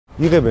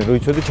იღებენ რო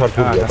იცოდი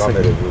ჩართულია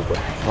კამერები უკვე.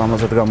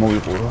 ამაზად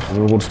გამოვიყურო.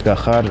 როგორც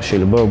გახარ,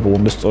 შეიძლება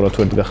ბოლომდე სწორად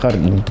ვერ გახარ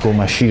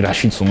მდგომაში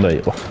რაშიც უნდა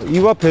იყო.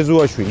 ივა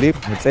ფეზუაშვილი,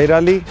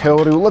 მწერალი,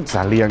 თეორიულად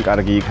ძალიან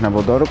კარგი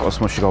იქნებოდა რომ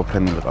კოსმოსში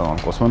გავფრენილიყო,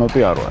 მაგრამ კოსმონავტი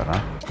არ ვარ რა.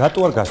 რატო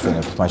არ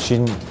გასვენებთ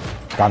მაშინ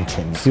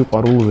გამჩენი?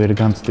 სიყვარულ ვერ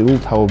განცდილ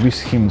თაობის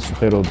ჰიმნს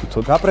ვხეროდითო.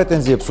 რა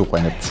პრეტენზიებს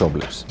უყენებთ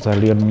მშობლებს?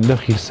 ძალიან მინდა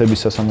ღირსების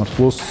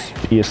სასამართლოს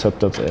პიესად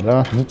დაწერა.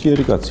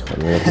 ნიჭიერი კაცი ხარ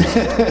ვერაფერს.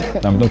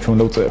 ამიტომ ჩვენ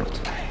უნდა ვწეროთ.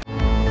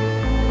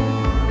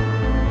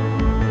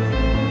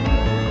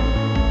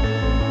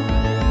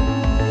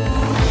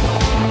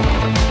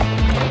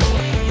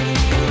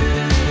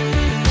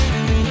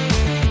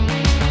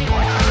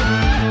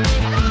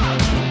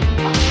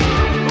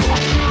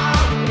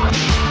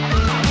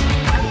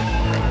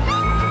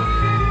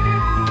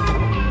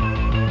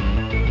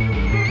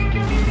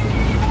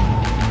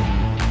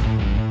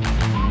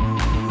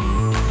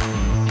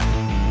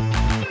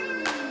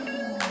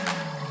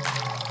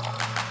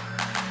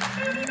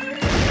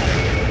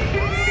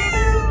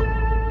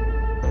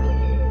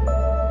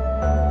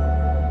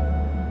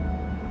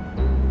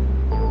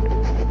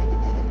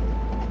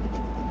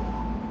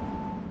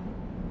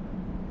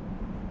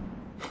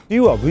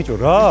 ივა ბიჭო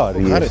რა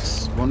არის? გარეთ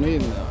მონი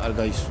არ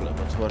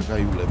გაისულება თუ არ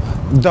გაიულება.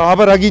 და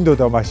აბა რა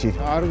გინდოდა მაშინ?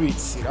 არ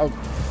ვიცი, რა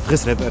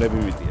დღეს რეპერები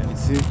ვიდიან,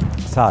 იცი?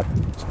 სად?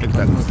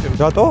 სპექტაკლში.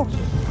 რატო?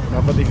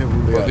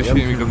 დაპატიჟებული არიან.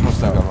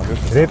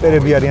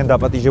 რეპერები არიან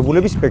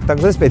დაპატიჟებულები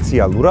სპექტაკლზე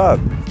სპეციალურად?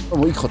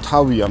 იქ ხო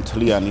თავია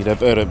მთლიანი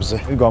რეპერებზე.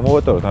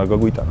 გამოვატოროთ, არ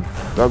გაგვიტანო.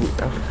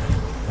 გაგვიტან.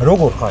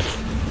 როგორ ხარ?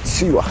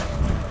 ცივა.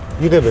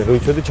 იღებენ რო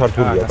იცოდი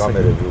ჩართულია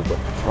კამერები უკვე.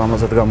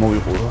 ამაზად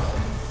გამოვიყურო.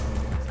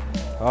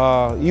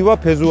 ივა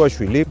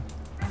ფეზუაშვილი,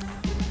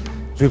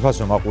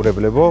 ძვირფასო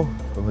მაყურებლებო,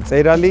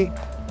 მწერალი,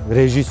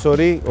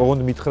 რეჟისორი,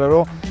 ოღონდ მითხრა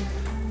რომ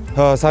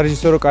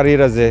სარეჟისორო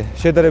კარიერაზე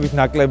შედარებით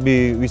ნაკლები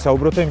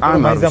ვისაუბროთ, იმიტომ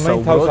რომ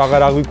მაინც თავს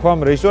აღარ აღვიქვამ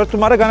რეჟისორად, თუ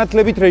მაგრამ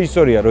განათლებით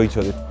რეჟისორია რო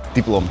იცოდეთ.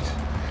 დიპლომით.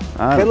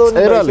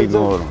 წერალი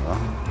ნო.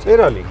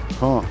 წერალი?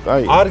 ხო,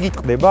 კაი. არ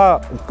გიტყდება,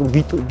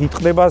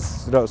 გიტყდება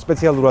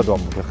სპეციალურად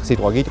ვამბობ,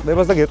 სიტყვა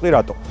გიტყდება და გეტყვი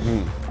რატო.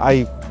 აი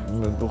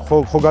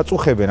ხო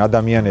გაწუხებენ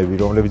ადამიანები,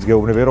 რომლებიც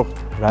გეუბნებიან, რომ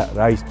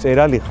რა ის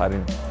წერალი ხარ,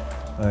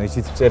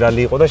 ისიც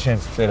წერალი იყო და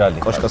შენც წერალი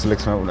ხარ. კოშკას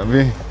ლექს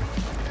მეუბნები.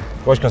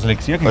 კოშკას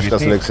ლექსია კი?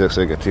 კოშკას ლექსს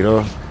ეგეთი,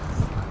 რომ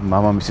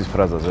მამამისის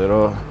ფრაზაზე,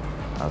 რომ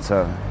რაცა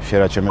შენ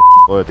რა ჩემი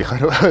პოეტი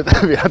ხარ,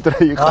 პოეტები ადრე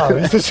იყო.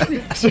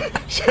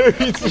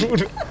 შევიწურ.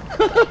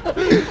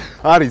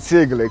 არის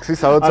ეგ ლექსი,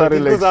 საოცარი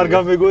ლექსი. არ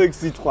გამეგო ეგ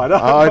სიტყვა რა.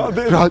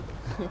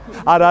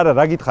 არა,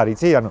 რა გითხარი,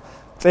 იცი? ანუ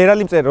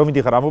წერალი რომ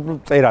მიდიხარ, ამბობ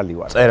წერალი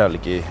ვარ. წერალი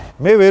კი.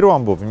 მე ვერ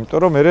ვამბობ, იმიტომ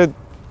რომ მე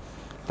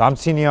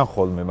დამცინიან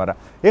ხოლმე, მაგრამ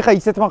ეხა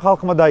ისეთმა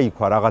ხალხმა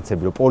დაიქვა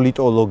რაღაცები, რომ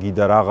პოლიტოლოგი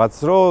და რაღაც,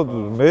 რომ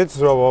მეც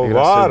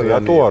ვარ,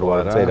 რატო არ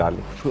ვარ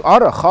წერალი?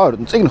 არა, ხარ,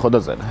 წიგნი ხო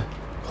დაწერა.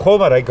 ხო,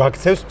 მაგრამ აი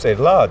გაქცევს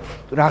წერლად?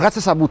 რაღაცა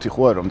საბუთი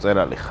ხო არ რომ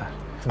წერალი ხარ.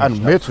 ანუ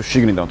მეც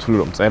შიგნიდან ვთვლი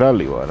რომ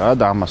წერალი ვარ რა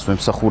და ამას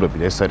ვემსახურები,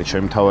 ეს არის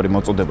ჩემი მთავარი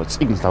მოწოდება,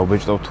 წიგნს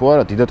დავბეჭდავ თუ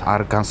არა, დიდად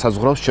არ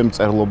განსაზღვრავს ჩემ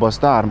წერლობას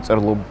და არ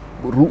მწერლობ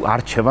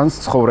არჩევანს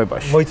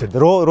ცხოვრებაში. მოიცედ,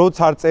 როც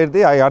არ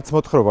წერდი, აი არც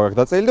მოთხრობა გაქვს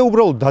დაწერილი და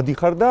უბრალოდ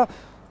დადიხარ და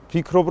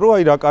ფიქრობ რომ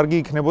აი რა კარგი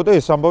იქნებოდა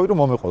ეს ამბავი რომ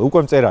მომეყოლა. უკვე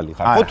მწერალი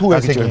ხარ. ხო თუ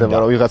ესე გინდა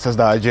რომ ვიღაცას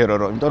დააჯერო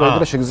რომ, იმიტომ რომ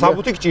ეგრე შეგიძლიათ.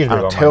 საბუთი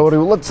გჭირდება.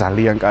 თეორიულად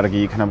ძალიან კარგი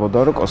იქნებოდა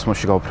რომ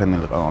კოსმოსში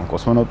გავფრენილიყო, მაგრამ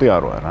კოსმონავტი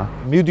არ ვარ რა.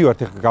 მივდივართ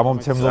ახლა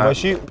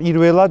გამომცემლობაში,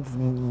 პირველად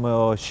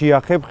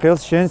შეახებ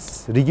ხელს შენს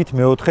რიგით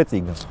მეოთხე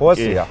წიგნს. ხო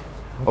ასეა?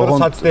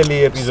 საცდელი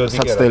ეპიზოდი კი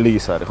არა. საცდელი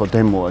ის არის, ხო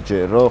დემოა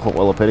ჯერ რომ ხო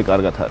ყველაფერი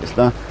კარგად არის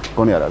და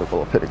მგონი არ არის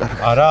ყველაფერი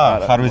კარგად. არა,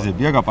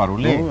 ხარვეზებია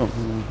გაპარული?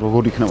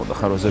 როგორ იქნებოდა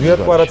ხარვეზები?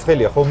 ზიად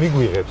კვარაცხელია, ხო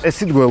მიგვიღებს.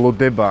 ესით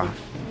გველოდება.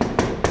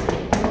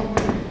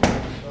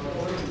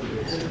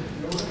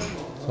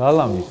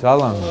 სალამი.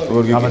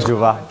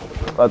 გამარჯობა.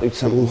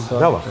 პატივცემულსა.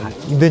 დავახარ.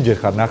 იმდენჯერ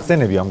ხარ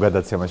ნახსენები ამ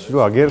გადაცემაში,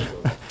 რომ აგერ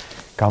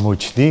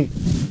გამოჩდი.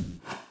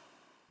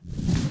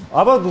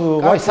 აბა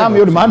აი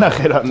 3-2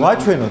 მანახე რა.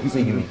 ვაჩვენოთ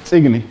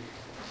წიგნი.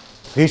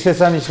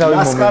 ღირსშესანიშნავი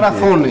მომენტი.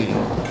 მასკარაფონი.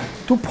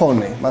 თუ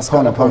ფონი,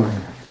 მასკარაფონი.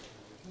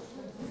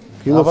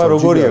 აბა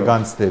როგორია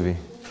განცდები?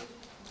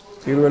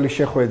 პირველი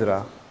შეხვედრა.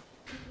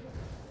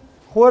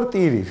 ხო არ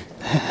ტირი.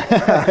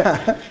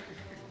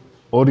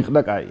 ორი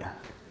ყდა კაია.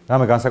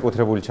 რამე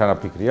განსაკუთრებული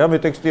ჩანაფიქრია, მე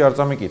ტექსტი არ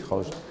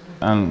წამიკითხავს.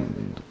 ან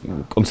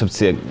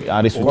კონცეფცია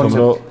არის უცნობ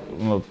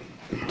რომ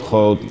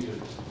ხო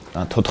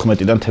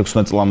 14-დან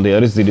 16 წლამდე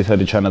არის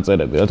ძირითადი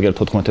ჩანაწერები, რადგან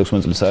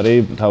 14-16 წლის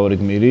არის მთავარი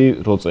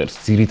გმირი რო წერს,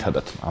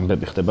 ძირითადად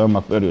ამბები ხდება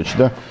მაგ პერიოდში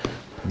და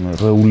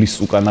რეულის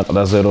უკანა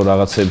ყდაზე რო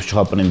რაღაცებს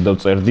ჩხაპნით და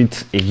წერდით,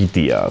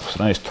 ეგიდია აქვს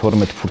რა, ეს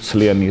 12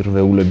 ფურცლიანი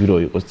რვეულები რო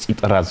იყოს,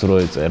 ციტრაც რო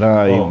ეწერა,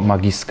 აი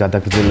მაგის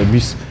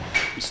გადაგრძელების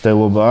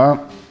ცდილობაა.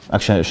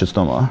 აქ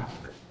შეცდომაა.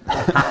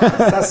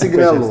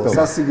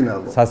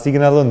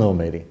 სასიგნალო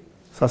ნომერი.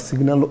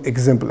 სასიგნალო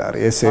ეგზემპლარი,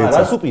 ესე ეცა.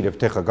 რას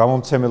უპირებთ ახლა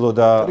გამომცემელო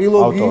და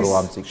ავტორო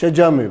ამ წიგნს?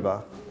 შეჯამება.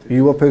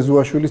 ივა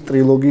ფეზუაშვილის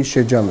ტრილოგიის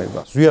შეჯამება.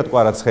 ზვიად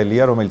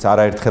კვარაცხელია, რომელიც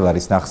არაერთხელ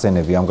არის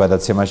ნახსენები ამ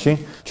გადაცემაში.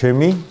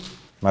 ჩემი,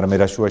 მაგრამ მე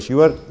რაშუაში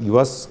ვარ,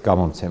 ივას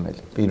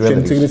გამომცემელი.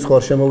 შენ წიგნის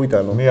ხარ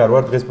შემოვიტანო. მე არ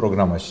ვარ დღეს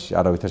პროგრამაში,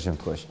 არავითარ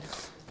შემთხვევაში.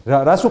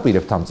 რას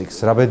უყირებთ ამ წიგნს,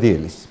 რა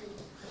ბედიელის?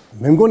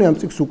 მე მგონი ამ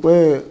წიგნს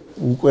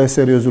უკვე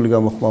სერიოზული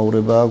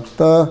გამოხმაურება აქვს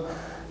და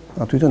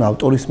თვითონ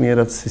ავტორის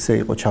მიერაც ისე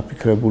იყო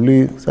ჩაფიქრებული,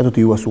 საერთოდ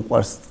იუას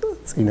უყვარს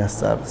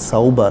წინასწარ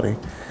საუბარი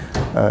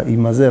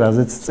იმაზე,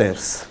 რაზეც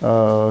წერს.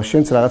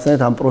 შენც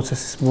რაღაცნაირად ამ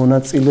პროცესის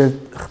მონაწილე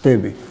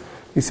ხდები.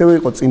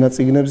 ისევე იყო წინა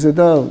წიგნებზე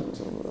და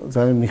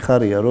ძალიან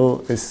მიხარია,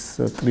 რომ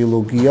ეს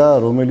ტრილოგია,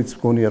 რომელიც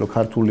მგონია, რომ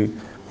ქართული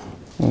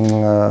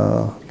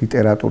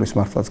ლიტერატურის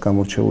მართლაც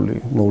გამორჩეული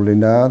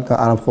მოვლენაა და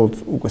არა მხოლოდ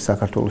უკვე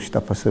საქართველოში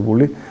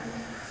დაფასებული.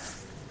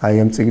 აი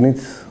ამ წიგნით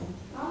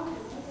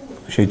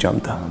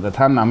შეჯამდა. და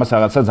თან ამას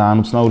რაღაცა ძალიან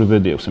უცნაური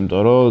ბედი აქვს,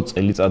 იმიტომ რომ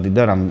წელიწადი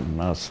და რამ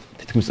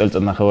თითქმის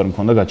წელიწადნახევარი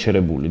მქონდა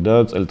გაჩერებული და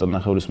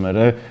წელიწადნახევრის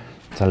მერე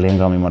ძალიან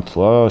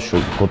გამიმართლა,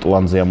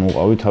 გოტლანდზე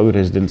ამოვყავი თავი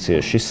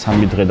რეზიდენციაში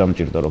 3 დღე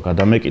დამჭირდა რომ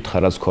გადამეკითხა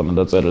რაც ქონდა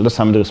დაწერილი და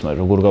 3 დღის მერე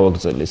როგორ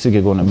გავაგრძელე ისი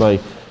გეგონება აი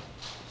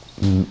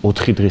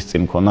 4 დღის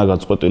წინ მქონდა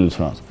გაწყვეტილი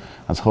თუნდაც.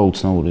 რაც ხო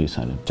უცნაური ის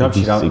არის.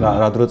 ჯამში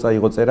რა დრო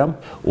წაიღო წერამ?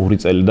 2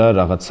 წელი და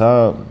რაღაცა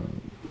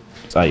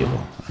წაიღო.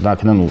 და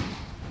აქედან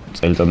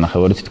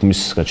წელიწადნახევარი თითქმის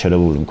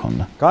გაჩერებული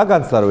მქონდა.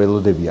 გააგანცდა რომ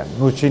ელოდებიან.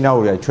 ნუ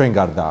შინაურია ჩვენ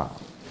გარდა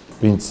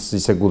ვინც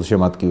ისე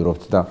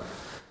გულშემატკივრობთ და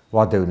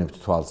ვადევნებთ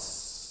თვალს.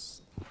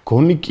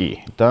 გონი კი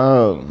და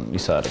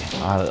ის არის.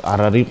 არ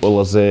არის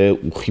ყველაზე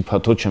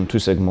უხიფათო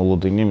ჩემთვის ეგ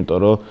მოლოდინი, იმიტომ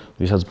რომ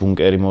ვისაც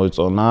ბუნკერი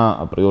მოეწონა,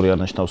 აპრიორი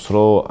არნიშნავს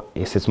რომ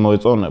ესეც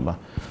მოეწონება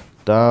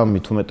და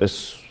მით უმეტეს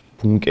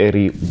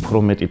ბუნკერი უფრო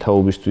მეტი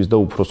თაობისთვის და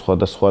უფრო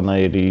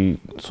სხვადასხვანაირი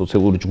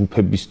სოციალური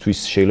ჯგუფებისთვის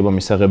შეიძლება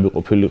მისაღები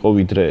ყოფილიყო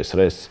ვიდრე ეს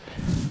რა ეს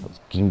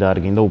გინდა არ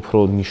გინდა უფრო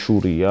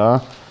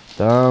ნიშურია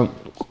და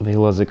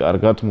ყველაზე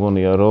კარგად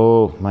მგონია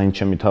რომ მაინც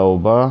ჩემი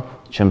თაობა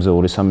ჩემზე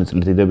 2-3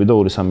 წლით დიდები და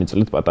 2-3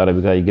 წლით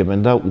პატარები გაიგებენ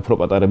და უფრო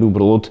პატარები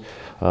უბრალოდ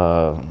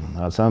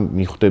რაღაცა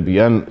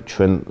მიხვდებიან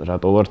ჩვენ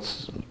რატო ვართ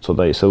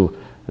ცოტა ისევ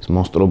ეს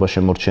მონსტრობა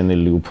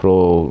შემორჩენილი უფრო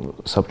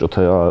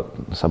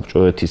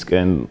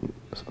საბჭოეთისკენ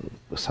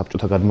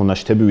საბჭოთა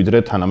გადმონაშთები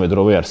ვიდრე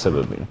თანამედროვე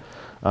არსებები.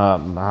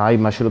 აი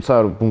მაშინ როცა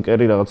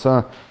ბუნკერი რაღაცა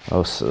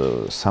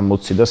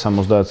 60 და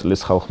 70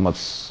 წლის ხალხმაც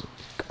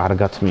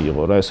კარგად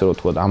მიიღო რა ესე რომ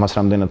თქვა ამას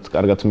რამდენად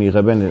კარგად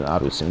მიიღებენ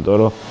არ ვიცი, იმიტომ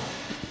რომ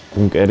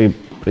ბუნკერი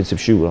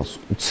პრინციპში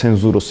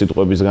უცენზურო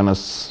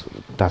სიტყვებისგანაც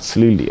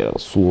დაცლილია,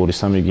 სულ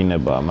 2-3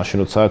 გინება, მაშინ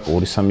როცა აქ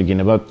 2-3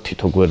 გინება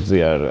თითო გვერდზე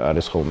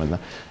არის ხოლმე და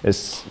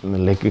ეს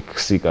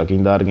ლექსიკა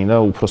გინდა არ გინდა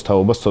უფროს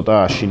თაობას ცოტა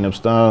აშინებს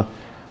და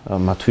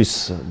მათვის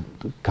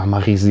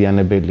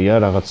გამაღიზიანებელია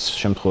რაღაც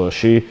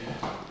შემთხვევაში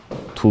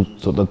თუ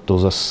ცოტა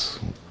დოზას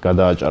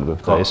გადააჭარბებ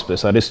და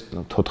ეს არის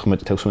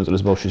 14-16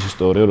 წლის ბავშვის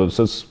ისტორია,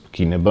 როდესაც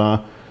გინება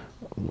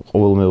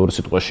ყოველ მეორე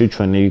სიტყვაში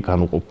ჩვენი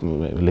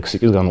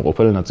ლექსიკის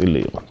განუყოფელი ნაწილი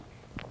იყო.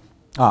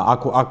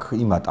 აქ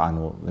იმატა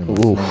ანუ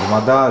ემოციებმა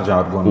და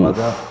ჟარგონმა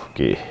და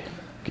კი.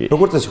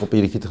 როგორც წესი ხო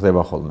პირიქით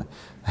ხდება ხოლმე.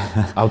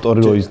 ავტორი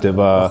რო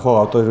იზრდება. ხო,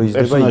 ავტორი რო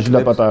იზრდება, პერსონაჟი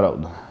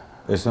დაპატარავდა.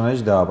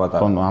 პერსონაჟი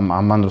დააპატარა. ხო,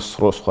 ამან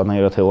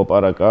სხვანაირად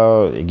ელაპარაკა,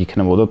 ეგ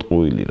იქნებოდა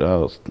ტყუილი რა,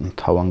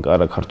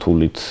 თავანკარა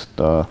ქართულით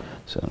და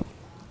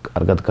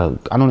კარგად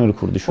კანონერი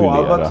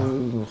ქურდიშვილია რა.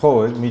 ხო,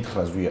 ეგ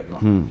მითხრა ზვიადმა.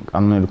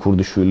 კანონერი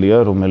ქურდიშვილია,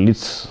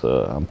 რომელიც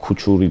ამ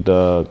ქუჩური და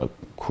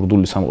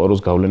ქურდული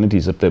სამყაროს გავლენით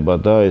იზრდება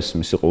და ეს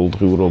მისი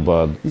ყოველდღიურობა.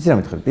 იცი რა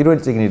მითხრა? პირველი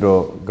წიგნი რო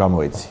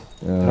გამოეცი.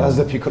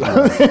 რაზე ფიქრობ?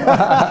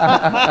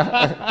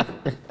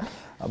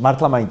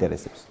 მართლა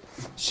მაინტერესებს.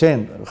 შენ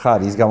ხარ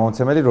ის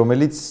გამომცემელი,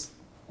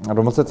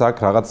 რომელსაც აქ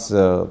რაღაც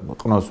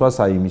ყნოსვას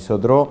აი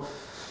იმისოდ, რომ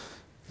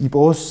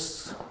იპოვოს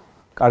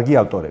კარგი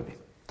ავტორები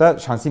და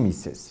შანსი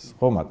მისცეს.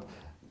 ხო, მათ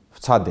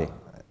ვცადე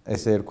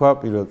ესე ერქვა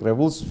პირველ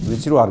კრებულს,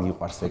 ვიცი რომ არ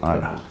გიყვარს ეგ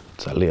კრებული.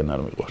 ძალიან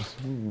არ მიყვარს.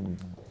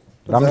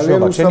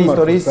 რამიშობა, შენი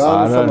ისტორიის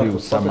არ არის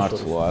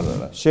უსამართლო,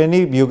 არა. შენი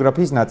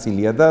ბიოგრაფიის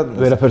ნაწილია და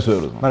ვერაფერს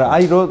ვერ უზმარ. მაგრამ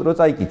აი რო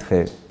წაიკითხე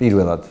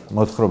პირველად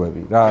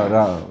მოთხრობები,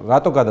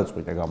 რატო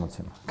გადაწყვიტე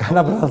გამოცემა?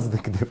 განაბრალს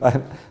გდება,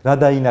 რა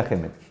დაინახე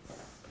მეთქი?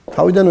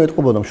 თავიდანვე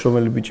ეტყობოდა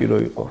მშრომელი ბიჭი რო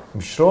იყო.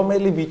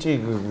 მშრომელი ბიჭი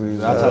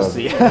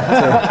რაცასია.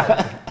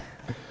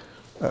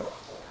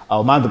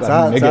 აუ მანდ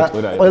მეგეთყვი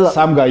რა.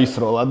 სამ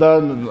გაისროლა და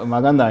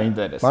მაგან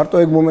დაინტერესა. მარტო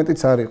ეგ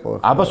მომენტიც არ იყო.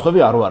 აბა სხვები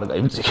არ ვარგა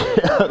იმცი.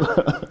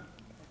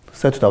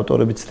 საერთოდ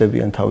ავტორები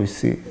ცდებიან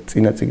თავისი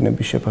წინა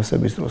წიგნების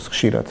შეფასების დროს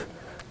ხშირად.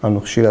 ანუ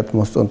ხშირად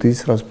მოსწონთ ის,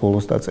 რაც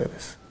ბოლოს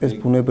დაწერეს. ეს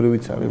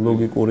ბუნებრივიც არის,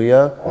 ლოგიკურია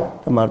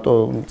და მარტო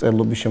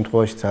წერლობის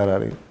შემთხვევაშიც არ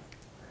არის.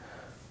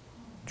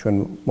 ჩვენ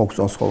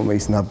მოგწონს ხოლმე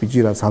ის ნაბიჯი,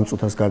 რაც ამ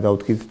წუთას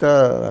გადავდგით და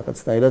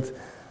რაღაცნაირად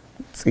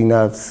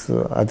წინაც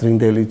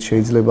ადრინდელი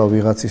შეიძლება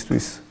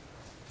ვიღაცისთვის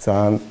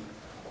ძალიან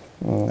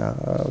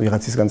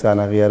ვიღაცისგან ძალიან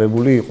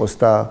აღიარებული იყოს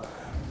და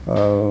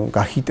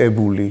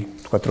გახიტებული,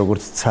 თქვათ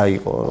როგორც ცა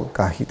იყო,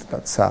 გახიტდა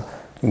ცა,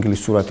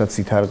 ინგლისურადაც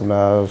ითარგმნა,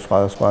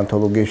 სხვა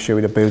ანთოლოგიაში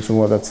შევიდა,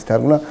 ბერძნულადაც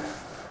ითარგმნა.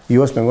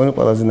 იუას მე მგონი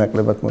ყველაზე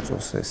ნაკლებად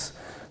მოწონს ეს.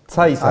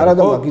 ცა ის არა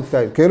და მაგით და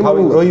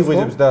გერმანულად რო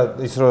იღვიძებს და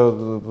ის რო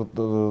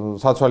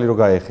საცვალი რო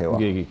გაეხევა.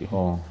 კი.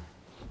 ხო.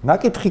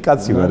 ნაკითხი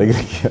კაცი ვარ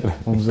ეგრე კი არა.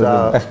 და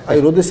აი,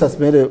 როდესაც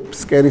მე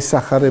ფსკერის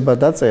სახარება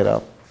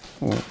დაწერა,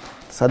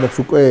 სადაც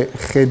უკვე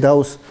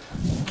ხედავს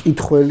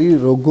კითხველი,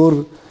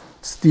 როგორ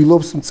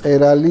ცდილობს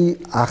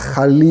მწერალი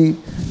ახალი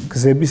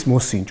გზების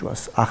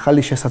მოსინჯვას, ახალი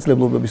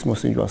შესაძლებლობების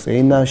მოსინჯვას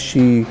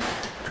ენაში,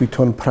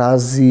 თვითონ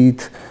ფრაზით,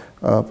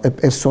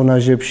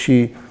 პერსონაჟებში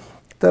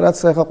და რაც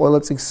ახლა ყველა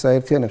წიგნს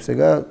საერთიანებს,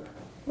 ეგა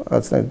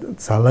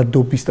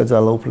ძალადობის და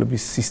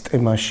ძალაუფლების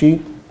სისტემაში,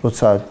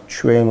 როცა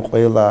ჩვენ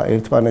ყველა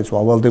ერთმანეთს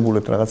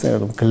ვავალდებულებთ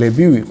რაღაცნაირად რომ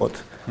გლები ვიყოთ,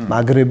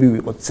 მაგრები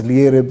ვიყოთ,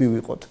 ძლიერები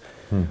ვიყოთ.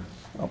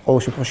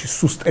 ყოველ შემთხვევაში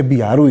სუსტები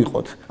არ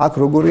ვიყოთ. აქ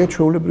როგორია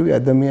ჩვეულებრივი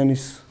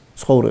ადამიანის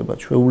ცხოვრება,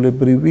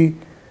 ჩვეულებრივი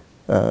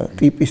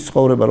ტიპის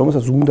ცხოვრება,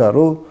 რომელსაც უნდა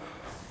რომ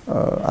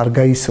არ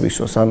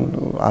გაისრისოს, ან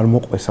არ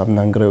მოყვეს ამ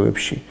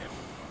ნანგრევებში.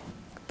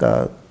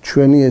 და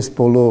ჩვენი ეს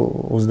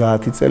ბოლო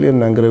 30 წელი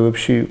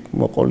ნანგრევებში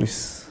მოყოლის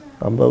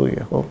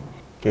ამბავია, ხო?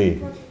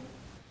 კი.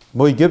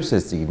 მოიგებს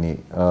ეს წიგნი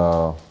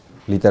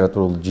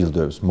ლიტერატურულ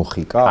ჯილდოებს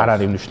მოხიკა? არ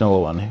არის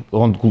მნიშვნელოვანი.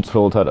 ოღონდ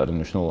გულწრფელად არ არის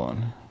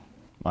მნიშვნელოვანი.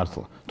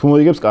 მართლა. თუ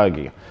მოიგებს,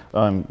 კარგია.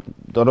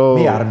 იმიტომ რომ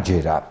მე არ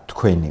მჯერა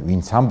თქვენი,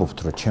 ვინც ამბობთ,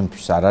 რომ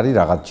ჩემთვის არ არის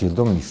რაღაც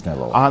ჯილდო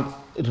მნიშვნელოვანი.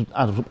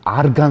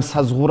 არ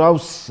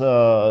განსაზღვრავს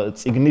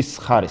წიგნის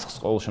ხარისხს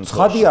ყოველ შემთხვევაში.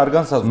 ცხადი არ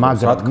განსაზღვრავს,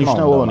 მაგრამ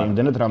მნიშვნელოვანი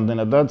იმდენად,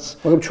 რამდენადაც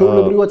მაგრამ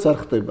ჩვეულებრივად არ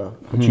ხდება.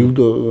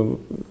 ჯილდო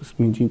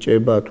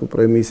მინიჭება თუ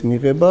პრემიის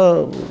მიღება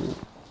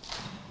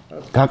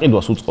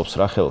გაყიდვას უწყობს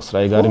რა ხელს,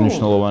 რა ეგ არის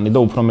მნიშვნელოვანი და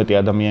უფრო მეტი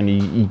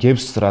ადამიანი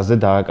იგებს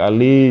რაზე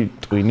დააკალი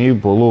ტვინი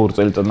ბოლო 2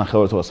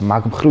 წელიწადნახევარს.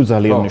 მაგ მხრივ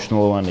ძალიან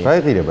მნიშვნელოვანია. რა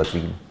იღირება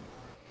წიგნი?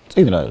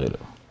 წიგნი რა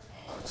იღირება?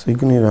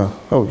 წიგნი რა.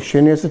 აუ,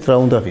 შენი ასეთ რა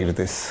უნდა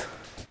ღირდეს?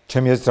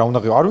 ჩემი ეს რა უნდა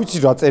ღირდეს? არ ვიცი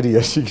რა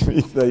წერია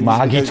შიგნით და ის.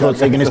 მაგით რო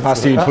წიგნის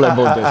ფასი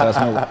ითვლებოდეს,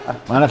 ასე.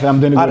 მანახე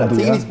ამდენი არა,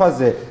 წიგნის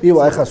ფასზე. იო,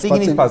 ახლა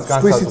წიგნის ფასი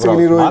განსაზღვრავს.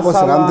 წიგნი რო იყოს,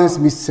 რამდენს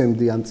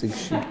მისცემდი ამ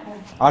წიგში?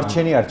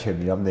 არჩენი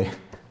რამდენი?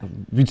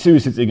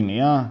 ვიცი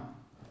წიგნია?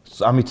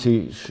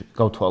 ამითი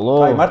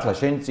გავთვალო? აი, მართლა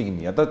შენი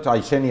წიგნია და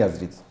აი შენი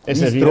აზრით. ის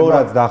დრო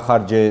რაც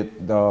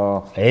დახარჯე და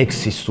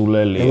ექსის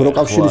სულელი.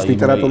 ევროკავშირის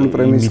ლიტერატურული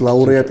პრემიის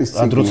ლაურეატის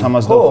წიგნი. ადროც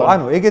ამას დავხარ.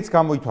 ანუ ეგეც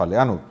გამოითვალე.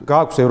 ანუ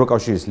გააქვს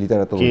ევროკავშირის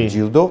ლიტერატურული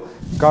ჯილდო,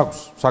 გააქვს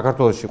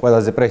საქართველოში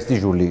ყველაზე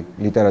პრესტიჟული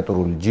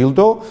ლიტერატურული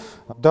ჯილდო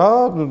და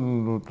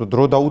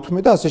დრო დაუთმე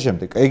და ასე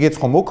შემდეგ.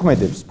 ეგეც ხომ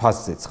მოქმედებს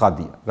ფასზე,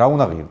 ცხადია. რა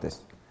უნდა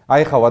ღირდეს?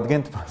 აი ხა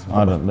ვადგენთ ფასს.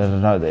 არა,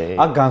 რა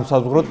აქ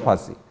განსაზღვროთ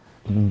ფასი.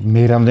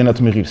 მე რამდენად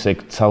მიღირს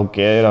ეგ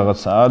ცალკე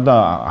რაღაცაა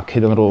და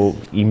აქედან რომ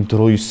იმ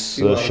დროის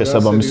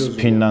შესაბამის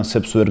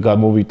ფინანსებს ვერ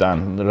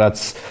გამოვიტან,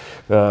 რაც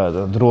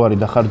დრო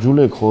არის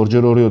დახარჯული, ეგ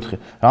 2x2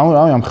 4.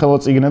 ამ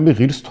ხელა წიგნები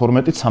ღირს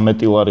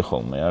 12-13 ლარი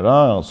ხოლმე,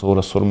 არა?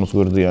 240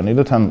 გვერდიანი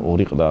და თან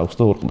 2 ყდა აქვს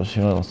და 2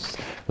 ყდაში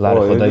ლარი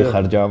ხო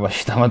დაიხარჯა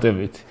ამაში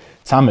დამატებით.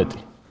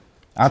 13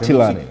 10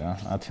 ლარი რა,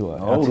 10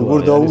 ლარი. აუ,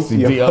 როგორ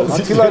დაუწია.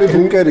 10 ლარი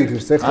ბუნკერი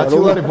ღირს, ეხლა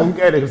 10 ლარი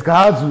ბუნკერი ღირს,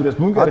 გააძვირეს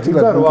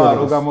ბუნკერი და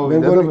რო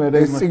გამოვიდა და მე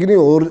ეს წიგნი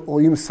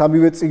იმ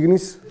სამივე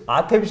წიგნის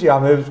 10-ში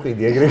ამებს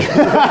ვყიდი ეგრე.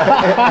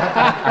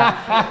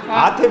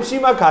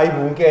 10-ში მაქვს აი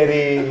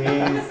ბუნკერი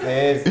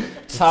ეს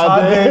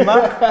სადე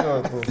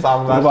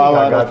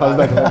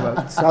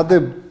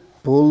სადე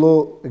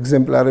ბოლო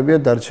ეგზემპლარებია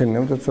დარჩენილი,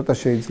 ამიტომ ცოტა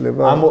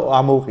შეიძლება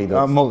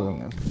ამოვყიდოთ.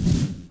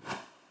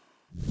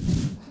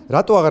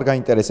 რატო აღარ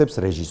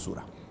გაინტერესებს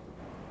რეჟისურა?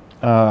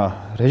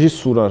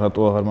 რეჟისურა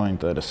რატო აღარ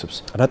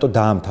მაინტერესებს? რატო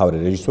დაამთავრე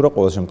რეჟისურა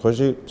ყოველ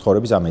შემთხვევაში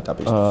ცხოვრების ამ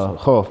ეტაპისთვის?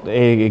 ხო,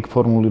 ეგ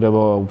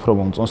ფორმულირება უფრო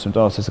მომწონს,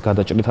 იმიტომ რომ ესე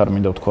გადაჭრით არ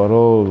მინდა ვთქვა,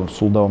 რომ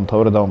სულ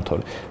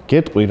დავამთავრე.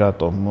 გეტყვი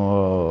რატომ?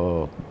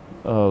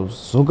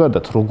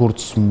 ზოგადად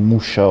როგორც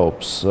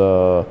მუშაობს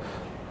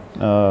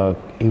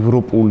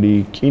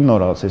ევროპული კინო,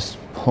 რაღაც ეს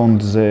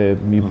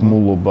ფონდზე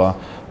მიბმულობა,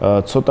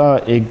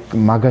 ცოტა ეგ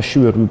მაგაში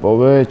ვერ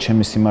ვიპოვე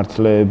ჩემი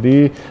სიმართლეები,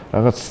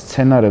 რაღაც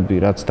სცენარები,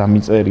 რაც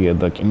დამიწერია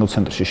და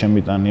კინოცენტრში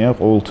შემიტანია,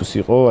 ყოველთვის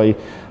იყო, აი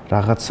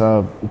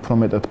რაღაცა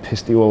უფრო მეტად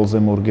ფესტივალზე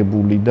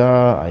მორგებული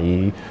და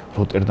აი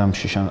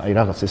როტერდამში აი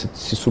რაღაც ესეთ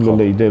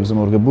სისულელე იდეებზე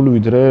მორგებული,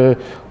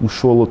 ვიდრე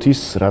უშუალოდ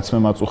ის რაც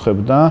მე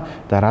მაწუხებდა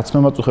და რაც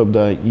მე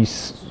მაწუხებდა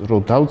ის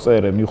რომ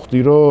დავწერე, მივხვდი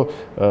რომ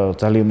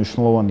ძალიან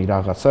მნიშვნელოვანი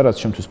რაღაცა, რაც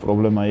ჩემთვის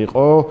პრობლემა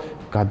იყო,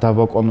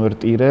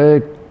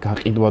 გადავაკონვერტირე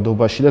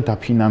გაყიდვადობაში და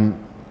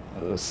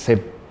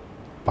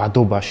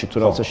დაფინანსებადობაში თუ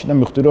რაღაცაში და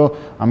მივხვდი რომ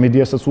ამ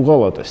იდეასაც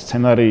უღალატე,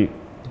 სცენარი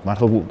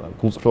მართლა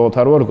გულწრფელად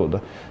არ ვარგო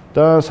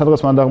და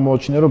სადღაც მან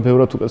აღმოაჩინა რომ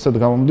ბევრად უკეთესად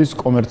გამომდის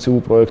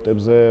კომერციულ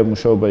პროექტებზე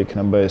მუშაობა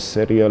იქნება ეს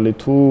სერიალი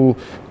თუ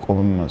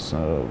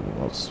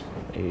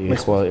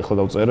ეხლა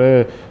დავწერე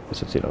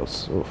ესეთი რაღაც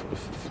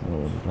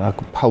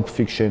Pulp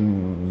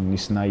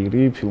Fiction-ის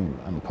ნაირი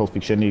ფილმი, ანუ Pulp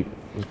Fiction-ი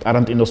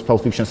ტარანტინოს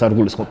Pulp Fiction-ს არ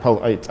გულისხმობ,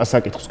 აი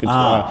წასაკითხს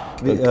კითხვა,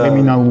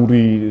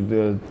 კრიმინალური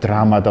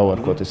დრამა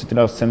დავარქვათ ესეთი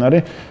რაღაც სცენარი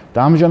და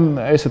ამჟამ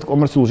ესეთ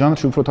კომერციულ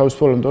ჟანრში უფრო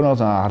თავისუფალი, იმიტომ რომ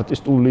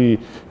არტისტული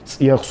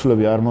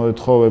წიაღსვლები არ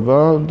მოეთხოვება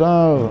და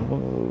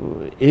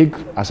ეგ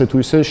ასე თუ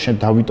ისე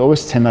დავიტოვე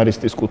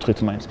სცენარისტის კუთხით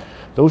მაინც.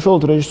 და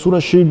უშუალოდ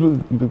რეჟისურაში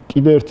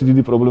კიდე ერთი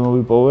დიდი პრობლემა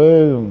ვიპოვე,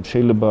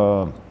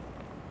 შეიძლება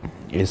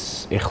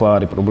ეს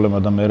ეხლა არის პრობლემა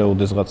და მე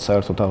ოდესღაც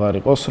საერთოდ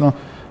აღარ იყოს, რომ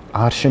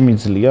არ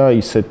შემიძლია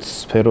ისეთ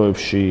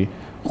სფეროებში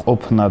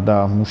ყოფნა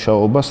და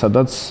მუშაობა,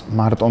 სადაც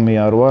მარტო მე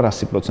არ ვარ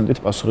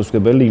 100%-ით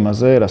პასუხისმგებელი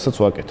იმაზე, რასაც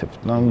ვაკეთებ.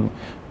 და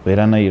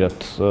ვერანაირად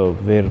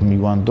ვერ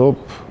მივანდობ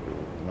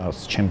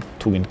ჩემ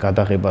თუგინ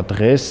გადაღება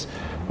დღეს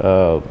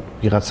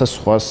ვიღაცა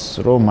სხვას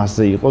რომ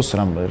მასზე იყოს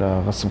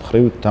რაღაც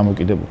მხრივ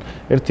დამოკიდებული.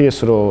 ერთი ეს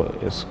რომ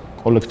ეს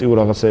კოლექტიურ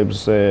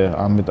რაღაცებზე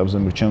ამ ეტაპზე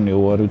მირჩევნია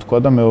უარი ვთქვა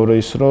და მეორე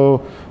ის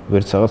რომ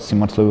ვერც რაღაც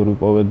სიმართლე ვერ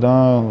ვიპოვე და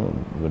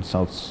ვერც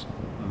რაღაც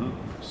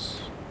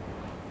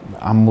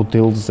ამ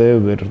მოდელზე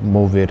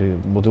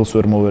მოდელს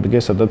ვერ მოვერგე,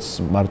 სადაც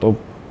მარტო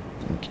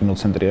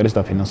კინოცენტრი არის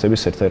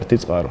დაფინანსების ერთ-ერთი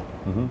წყარო.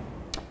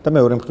 და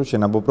მეორე მხრივ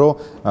შენამბობ, რომ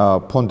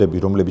ფონდები,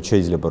 რომლებიც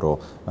შეიძლება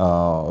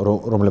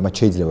რომლებმაც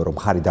შეიძლება რომ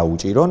ხარი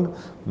დაუჭირონ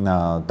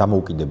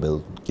დამოუკიდებელ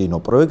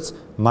კინოპროექტს,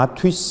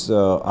 მათთვის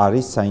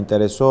არის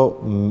საინტერესო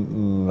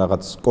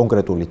რაღაც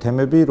კონკრეტული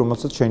თემები,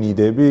 რომელსაც შენი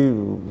იდეები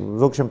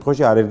ზოგ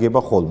შემთხვევაში არ ერგება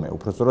ხოლმე,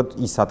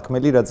 უბრალოდ ის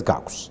სათქმელი, რაც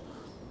გაქვს.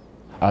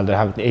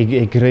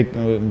 ეგრე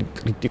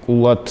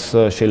კრიტიკულად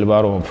შეიძლება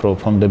რომ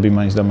ფონდები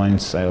მაინც და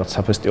მაინც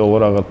საფესტივალო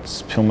რაღაც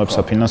ფილმებს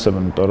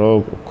აფინანსებენ, იმიტომ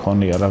რომ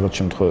ქონია რაღაც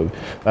შემთხვევები.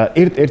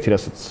 ერთი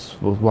რასაც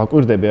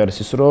ვაკვირდები არის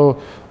ის, რომ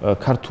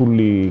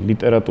ქართული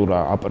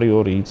ლიტერატურა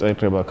აპრიორი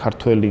იწერება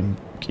ქართველი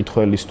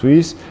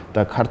მკითხველისთვის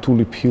და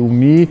ქართული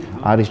ფილმი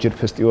არის ჯერ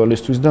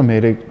ფესტივალისთვის და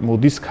მე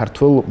მოდის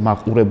ქართულ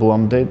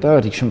მაყურებლამდე და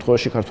რიგ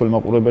შემთხვევაში ქართული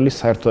მაყურებელი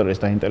საერთოდ არის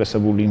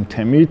დაინტერესებული იმ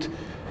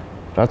თემით,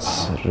 რაც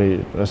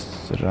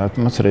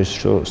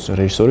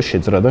რეჟისორი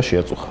შეძრა და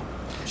შეაწუხა.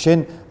 შენ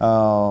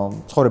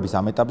ცხოვრების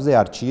ამ ეტაპზე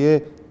არჩიე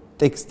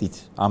ტექსტით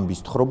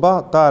ამბის თხრობა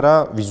და არა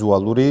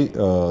ვიზუალური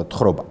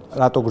თხრობა.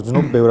 რატო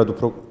გრძნობ ბევრად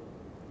უფრო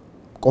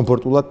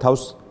კომფორტულად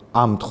თავს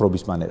ამ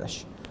თხრობის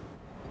მანერაში?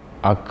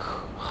 აქ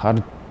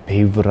ხარ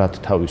ბევრად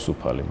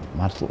თავისუფალი.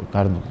 მართლა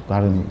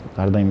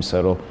გარდა იმისა,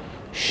 რომ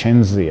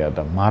შენზეა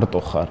და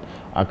მარტო ხარ,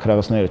 აქ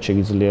რაღაცნაირად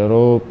შეგიძლია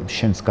რომ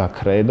შენს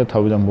გაქრე და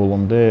თავიდან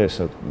ბოლომდე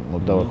ესე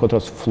დავარქოთ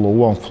რაც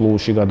ფლოუ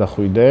ფლოუში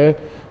გადახვიდე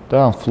და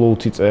ამ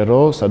ფლოუთი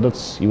წერო, სადაც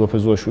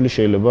ფეზუაშვილი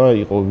შეიძლება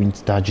იყო ვინც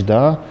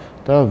დაჯდა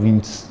და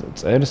ვინც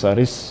წერს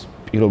არის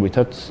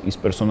პირობითად ის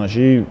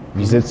პერსონაჟი,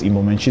 ვიზეც იმ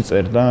მომენტში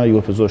წერდა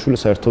ფეზუაშვილი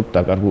საერთოდ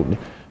დაკარგული.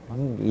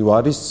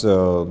 არის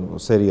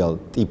სერიალ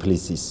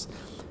ტიფლისის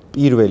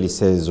პირველი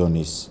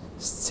სეზონის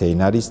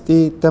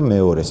სცენარისტი და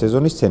მეორე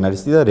სეზონის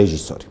სცენარისტი და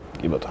რეჟისორი.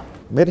 კი ბატონო.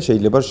 მე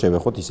შეიძლება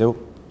შევეხოთ ისევ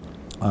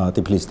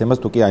ტიფლისის თემას,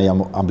 თუ კი აი ამ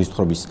ამბის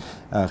თხრობის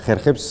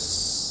ხერხებს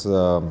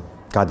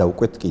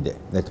გადაუკვეთ კიდე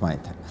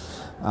ერთმანეთთან.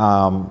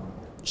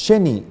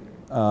 შენი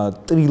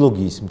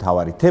ტრილოგიის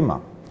მთავარი თემა,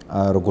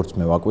 როგორც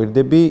მე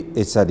ვაკვირდები,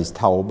 ეს არის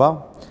თაობა,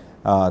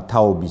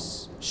 თაობის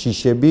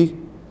შიშები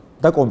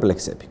და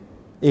კომპლექსები.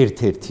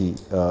 ერთ-ერთი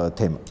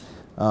თემა.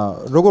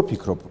 როგორ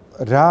ფიქრობ,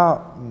 რა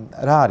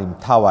არის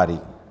მთავარი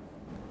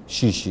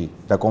შიში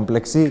და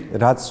კომპლექსი,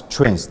 რაც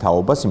ჩვენს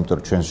თაობას, იმიტომ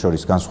რომ ჩვენს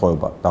შორის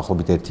განსხვავება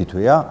დაახლოებით ერთი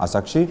თვეა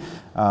ასაკში,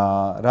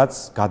 რაც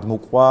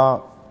გადმოყვა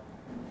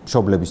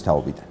მშობლების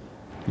თაობიდან.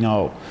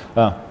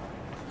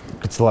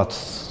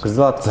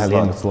 გძლად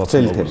ძალიან გძლად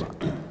თემა.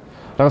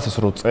 რაღაცას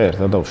რო წერ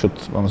და დავუშვათ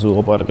ამაზე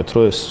ვიყურებთ,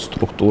 რომ ეს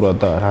სტრუქტურა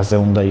და რაზე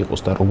უნდა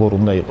იყოს და როგორ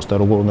უნდა იყოს და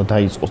როგორ უნდა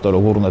დაიწყოს და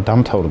როგორ უნდა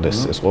დამთავრდეს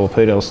ეს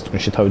ყველაფერი რაღაც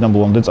წიგნში თავიდან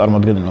ბოლომდე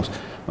წარმოადგენს.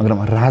 მაგრამ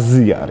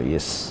რაზე არის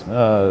ეს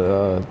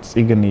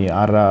წიგნი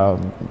არა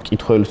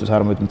მკითხველისთვის,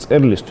 არამედ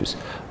მწერლისთვის.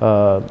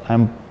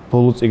 ამ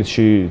ბოლო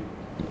წიგნში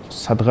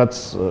სადღაც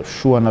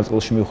შუა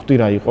ნაწილში მივხვდი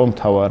რა იყო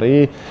მთავარი,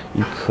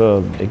 იქ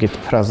ეგეთ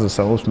ფრაზას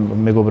აქვს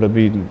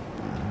მეგობრები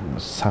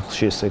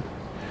სახლში ესე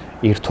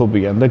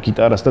ერთობიან და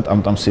გიტარას და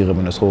ტამტამს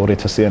იღებენ, ეს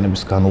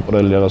 2000-იანების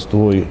განუყრელი რაღაც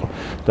დუო იყო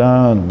და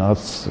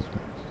რაღაც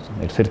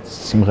ერთ-ერთ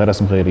სიმღერას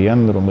მღერიან,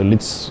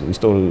 რომელიც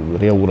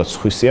რეალურად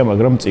სხვისია,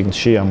 მაგრამ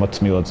წიგნში ამათ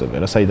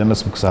მივაძებენ. რა საიდანაც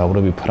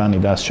მგზავრები ფრანი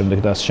და ასე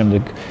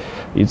შემდეგ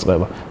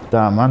იწყება.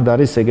 და მანდ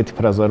არის ეგეთი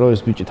ფრაზა, რომ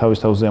ეს ბიჭი თავის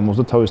თავზე ამბობს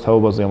და თავის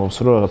თაობაზე ამბობს,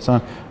 რომ რაღაცა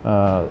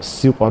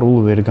სიყვარულ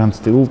ვერ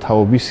განცდილ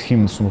თაობის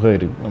ჰიმნს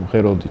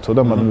მღეროდითო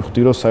და მან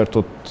მივხვდი, რომ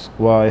საერთოდ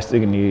ეს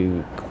წიგნი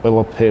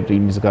ყველაფერი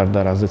იმის გარდა,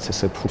 რაზეც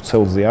ესე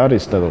ფურცელზე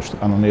არის და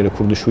კანონიერი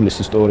ქურდიშვილის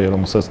ისტორია,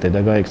 რომელსაც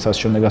დედა გაიქცა ასე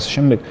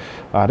შემდეგ,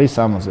 არის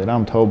ამაზე რა,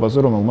 ამ თაობაზე,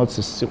 რომელმაც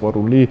ეს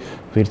სიყვარული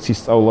ვერც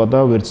ისწავლა და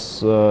ვერც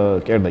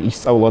კერდა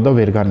ისწავლა და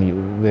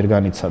ვერ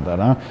განიცადა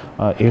რა.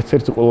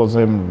 ერთ-ერთი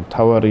ყველაზე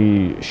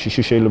მთავარი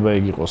შიში შეიძლება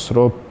ეგ იყოს,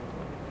 რომ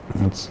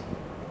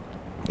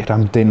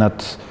რამდენად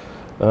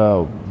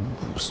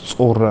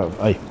სწორა,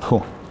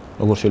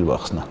 როგორ შეიძლება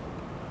ახსნა.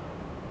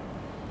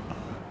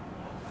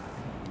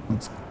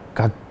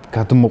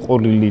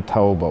 გადმოყოლილი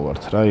თაობა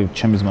ვართ რა,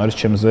 ჩემი ზმარის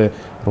ჩემზე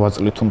 8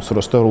 წლით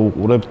უმცროს და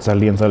უყურებ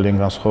ძალიან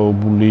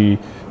განსხვავებული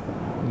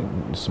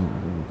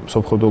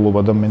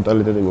სოფხოდოლობა და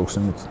მენტალიტეტი გვაქვს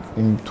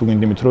თუ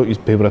გინდით რომ ის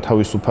ბევრად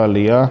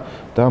თავისუფალია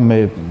და მე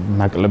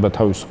ნაკლებად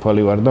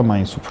თავისუფალი ვარ და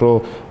მაინც უფრო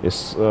ეს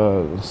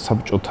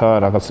საბჭოთა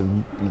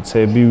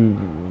რაღაცები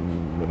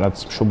რაც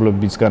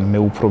მშობლებისგან მე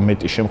უფრო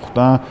მეტი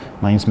შემხვდა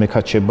მაინც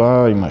მეკაჩება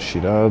იმაში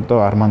რა და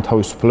არ მან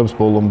თავისუფლებს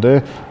ბოლომდე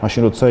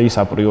მაშინ როცა ის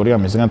აპრიორი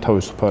ამისგან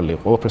თავისუფალი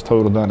ყველაფერს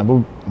თავი რო დაანებო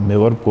მე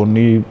ვარ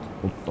გონი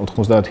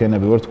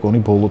 90-იანები ვართ გონი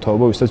ბოლო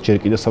თაობა ვისაც ჯერ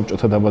კიდე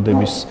საბჭოთა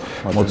დაბადების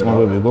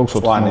მოწმობები გვაქვს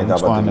 90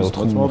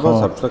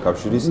 საბჭოთა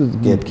კავშირის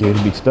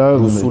გერბით და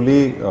რუსული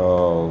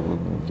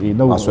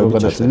და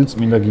უღადაშვილის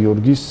წმინდა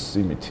გიორგის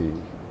იმითი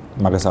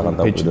მაგას აღარ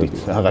დავკვირდები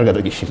აღარ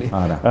გადაგიშილი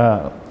არა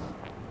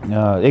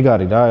ეგ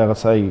არის რა,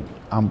 რაღაცა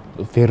ამ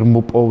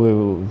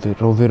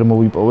ვერ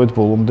მოვიპოვეთ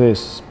ბოლომდე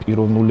ეს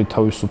პიროვნული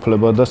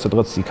თავისუფლება და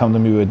სადღაც იქამდე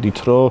მივედით,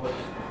 რომ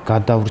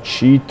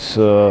გადავრჩით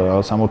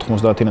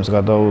 90-იანებს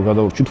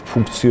გადავრჩით,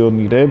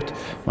 ფუნქციონირებთ,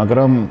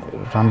 მაგრამ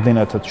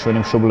რამდენადაც ჩვენი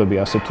მშობლები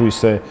ასე თუ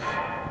ისე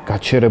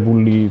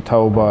გაჩერებული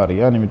თაობა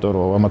არიან, იმიტომ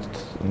რომ ამათ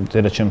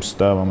დედაჩემს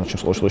და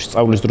მამაჩემს ყოველ შემთხვევაში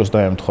სწავლის დროს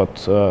დაემთხვათ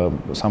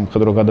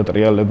სამხედრო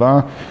გადატრიალება.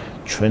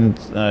 ჩვენ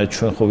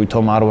ხო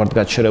ვითომ არ ვართ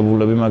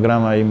გაჩერებულები,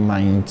 მაგრამ აი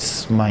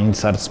მაინც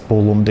არც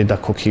ბოლომდე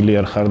დაქოქილი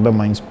არ ხარ და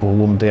მაინც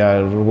ბოლომდე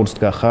როგორც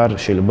დგახარ,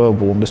 შეიძლება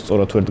ბოლომდე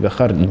სწორად ვერ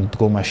დგახარ იმ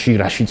დგომაში,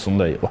 რაშიც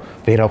უნდა იყო.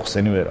 ვერ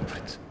ახსენი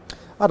ვერაფრით.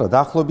 არა,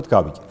 დაახლოებით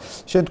გავიგე.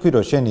 შენ თქვი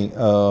რომ შენი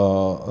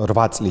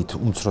 8 წლით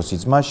უმცროსი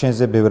ძმა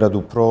შენზე ბევრად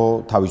უფრო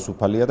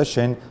თავისუფალია და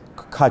შენ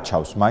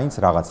ქაჩავს მაინც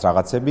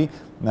რაღაცები,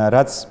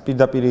 რაც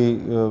პირდაპირ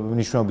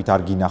მნიშვნელობით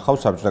არ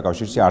გინახავს საბჭოთა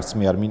კავშირში, არც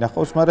მე არ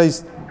მინახავს, მაგრამ ის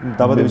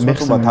დაბადების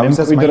მოწმობა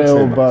თავისას მაინც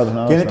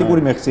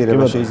გენეტიკური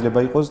მეხსიერება შეიძლება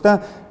იყოს და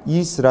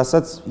ის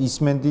რასაც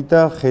ისმენდი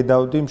და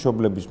ხედავდი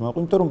მშობლების მოყვა,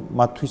 იმიტომ რომ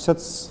მათთვისაც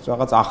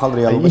რაღაც ახალ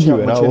რეალობაში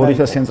აღმოჩენა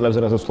 2000 წლებზე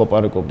რასაც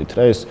ვლაპარაკობდით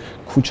რა, ეს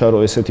ქუჩა რო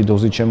ესეთი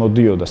დოზით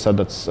შემოდიოდა,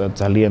 სადაც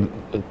ძალიან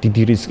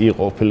დიდი რისკი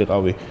იყო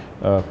ყოფილიყავი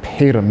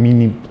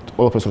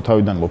ყველაფერს რო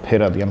თავიდან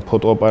მოფერადი ან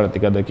ფოტოაპარატი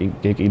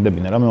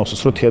გადაგეკიდებინა რა, მე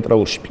მოსწონს რომ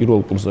თეატრალურში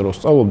პირველ კურსზე რო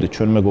სწავლობდით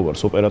ჩვენ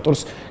მეგობარს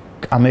ოპერატორს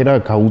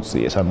კამერა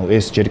გაუწიეს, ანუ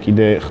ეს ჯერ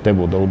კიდე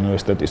ხდებოდა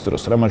უნივერსიტეტის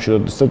დროს რა, მაშინ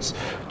როდესაც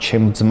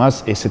ჩემ ძმას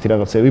ესეთი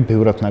რაღაცები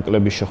ბევრად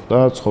ნაკლები შეხვდა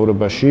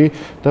ცხოვრებაში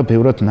და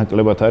ბევრად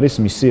ნაკლებად არის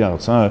მისი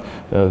რაღაცა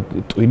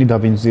ტვინი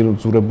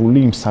დაბინძურებული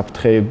იმ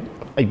საფრთხეებში.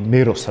 აი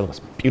მე რო სადღაც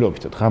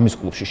პირობითად ღამის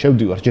კლუბში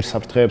შევდივარ, ჯერ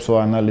საფრთხეებს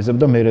ვაანალიზებ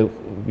და მე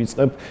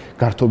ვიწყებ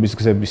გართობის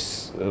გზების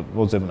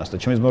მოძებნას და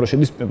ჩემი ძმა რო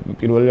შედის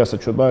პირველი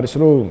გასაჩვევა არის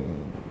რომ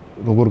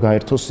როგორ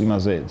გაერთოს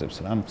იმაზე ეძებს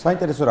რა.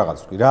 საინტერესო რაღაც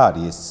თქვი, რა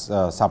არის ეს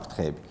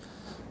საფრთხეები,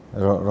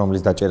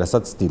 რომლის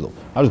დაჭერასაც ცდილობ.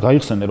 არის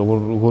გაიხსენე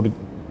როგორი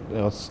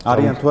რაღაც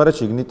არიან თუ არა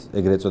შიგნით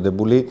ეგრეთ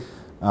წოდებული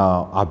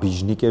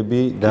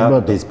აბიჟნიკები და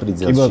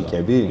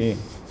ბესპრიძელშიკები?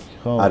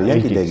 ხო, არიან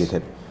კიდე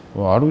ეგეთები?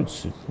 არ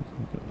ვიცი.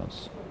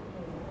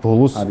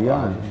 ბოლოს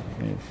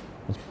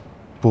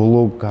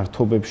ბოლო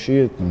გართობებში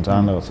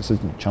ძალიან რაღაც ესე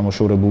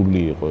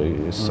ჩამოშორებული იყო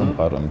ეს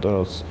სამყარო, იმიტომ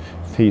რომ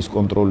face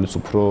control-ის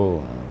უფრო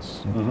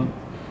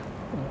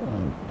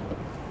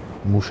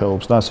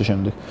მუშაობს და ასე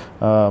შემდეგ.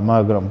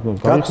 მაგრამ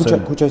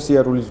ქუჩაში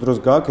სიარულის დროს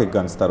გააქვს ეგ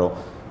განცდა რომ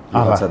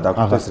რაღაცა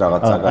დაგხვდეს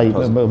რაღაცა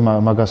გართოს.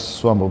 მაგას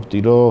ვამბობდი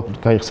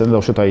რომ გაიხსენე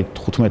დავუშვათ აი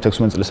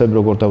 15-16 წლისები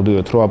როგორ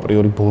დავდივეთ რომ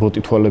აპრიორი ბოროტი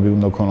თვალები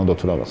უნდა გქონოდათ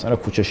რაღაცა რა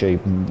ქუჩაში აი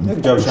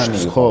ჯავშანი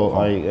იყო. ხო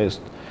აი ეს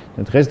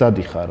დღეს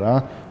დადიხარ რა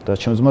და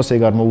ჩემს ძმას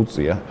ეგ არ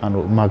მოუწია. ანუ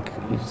მაგ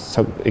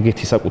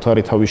ეგეთი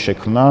საკუთარი თავის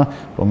შექმნა,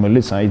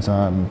 რომელიც აი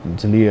ძალიან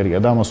ძლიერია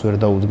და ამას ვერ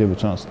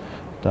დაუძგებით მას.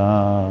 და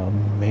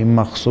მე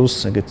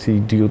მახსოვს ეგეთი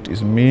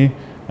იდიოტიზმი,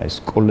 აი ეს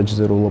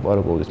კოლეჯზე რო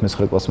ვლაპარაკობდით,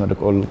 მე-9 კლასს მე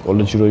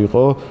კოლეჯი რო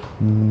იყო,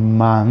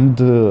 მანდ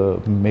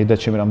მე და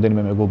ჩემი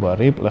რამდენიმე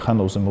მეგობარი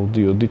პლეხანოვზე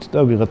მოვდიოდით და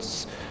ვიღაც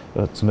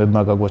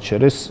ძმებმა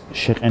გაგვაჩერეს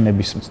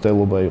შეყენების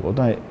მცდელობა იყო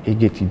და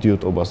ეგეთი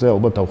იდიოტობაზე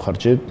ალბათ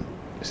დავხარჯე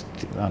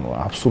ანუ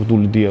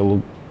აბსურდული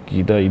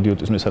დიალოგი და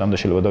იდიოტიზმის არამდა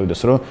შეიძლება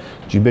დავიდეს რომ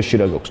ჯიბეში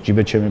რა გაქვს,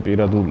 ჯიბე ჩემი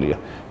პირადულია.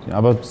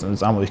 აბა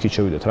წამოიქით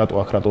შევიდეთ, რატო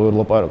აქ რატო ვერ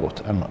ვლაპარაკობთ?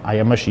 ანუ აი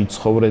ამაში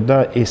იცხოვრე და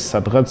ეს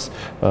სადღაც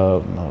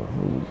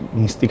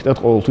ინსტინქტად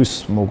ყოველთვის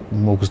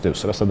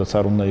მოგზდევს რა, სადაც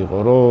არ უნდა იყო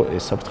რომ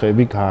ეს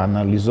საფრთხეები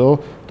გაანალიზო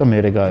და მე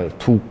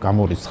თუ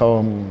გამორიცხავ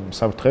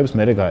საფრთხეებს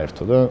მე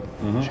გაერთო და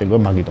შეიძლება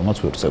მაგიტომაც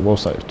ვერ ვწევ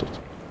საერთოდ.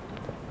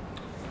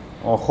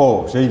 ხო,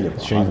 შეიძლება.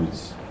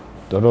 ვიცი.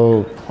 და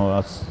რომ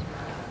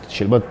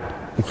შეიძლება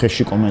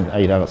უხეში კომენტარი,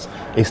 აი რაღაც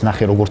ეს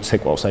ნახე როგორ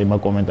ცეკვავს, აი მაგ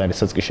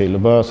კომენტარისაც კი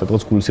შეიძლება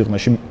სადღაც გულის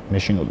სიღრმეში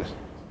მეშინოდეს.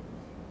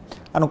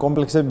 ანუ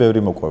კომპლექსები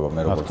ბევრი მოყვება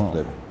მე როგორც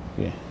ვხვდები.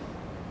 კი.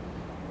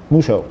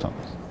 მუშაობთ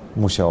ამას.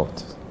 მუშაობთ.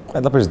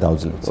 ყველაფერს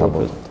დავძლებთ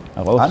საბოლოოდ.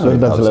 ანუ ვერ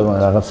დაძლევა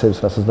რაღაცებს,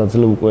 რასაც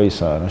დაძლევ უკვე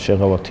ისაა, რა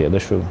შეღავათია და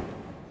შვება.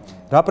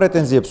 რა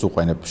პრეტენზიებს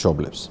უყენებ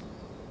მშობლებს?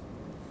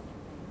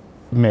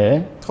 მე?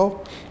 ხო.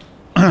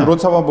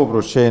 როცა ვამბობ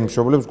რომ შენ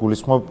მშობლებს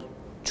გულისხმობ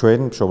ჩვენ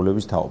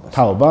მშობლების თაობას.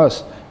 თაობას?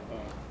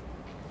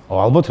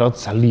 ალბათ რაღაც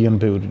ძალიან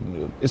ბევრი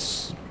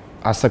ეს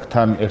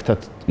ასაკთან ერთად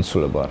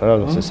იცვლება რა,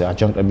 რაღაც ესე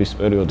აჯანყების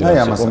პერიოდი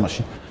რაღაც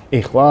მაშინ.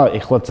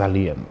 ეხლა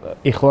ძალიან.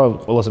 ეხლა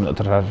ყველაზე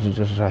მეტად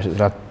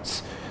რაც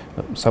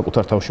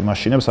საკუთარ თავში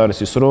მაშინებს არის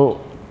ის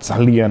რომ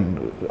ძალიან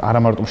არა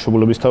მარტო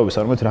მშობლების თაობის,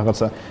 არამედ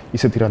რაღაცა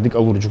ისეთი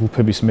რადიკალური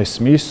ჯგუფების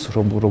მესმის,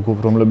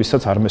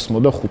 რომლებისაც არ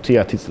მესმოდა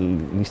 5-10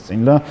 წლის წინ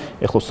და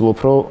ეხლა ვცდილობ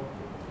რომ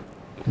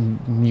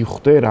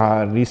მივხვდე რა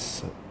არის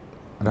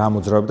რა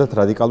მოძრაობდათ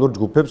რადიკალურ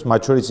ჯგუფებს,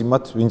 მათ შორის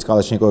იმათ, ვინც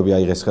კალაშნიკოვები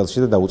აიღეს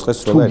ხელში და დაუწყეს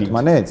სროლა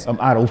ერთმანეთს?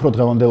 არა, უფრო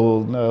დღევანდელ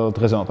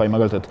დღეზე მაგ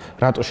მაგალითად,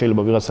 რატო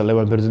შეიძლება ვიღაცა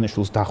ლევან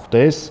ბერძენიშვილს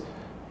დახვდეს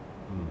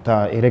და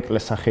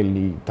ერეკლეს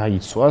სახელი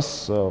დაიცვას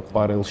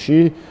ყვარელში,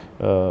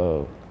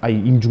 აი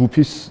იმ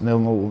ჯგუფის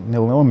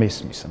ნელ-ნელა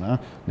მესმის რა.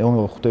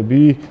 ნელ-ნელა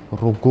ხვდები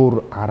როგორ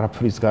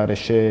არაფრის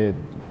გარეშე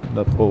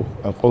და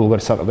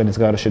ყოველგვარი საყრდენის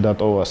გარეშე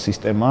დატოვა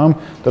სისტემამ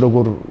და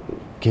როგორ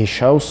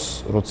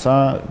გეშავს, როცა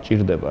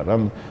ჭირდება რა.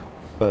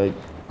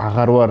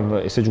 აღარ ვარ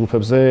ესე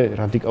ჯგუფებზე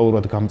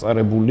რადიკალურად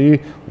გამწარებული,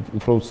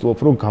 უფრო ვცდილობ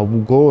რომ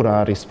გავუგო რა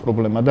არის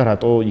პრობლემა და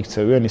რატო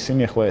იქცევიან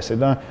ისინი ახლა ესე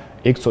და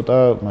ეგ ცოტა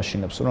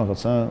მაშინებს რომ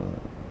რაღაცა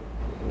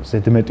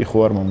ზედმეტი ხო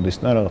არ მომდის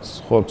და რაღაც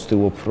ხო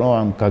ვცდილობ რომ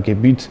ამ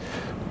გაგებით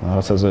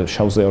რაღაცაზე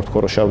შავზე არ ვთქვა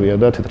რომ შავია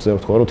და თეთრზე არ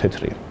ვთქვა რომ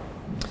თეთრია.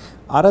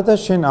 არა და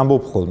შენ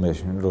ამბობ ხოლმე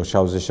რომ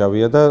შავზე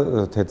შავია და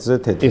თეთრზე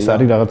თეთრია. ეს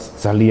არის რაღაც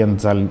ძალიან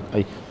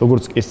აი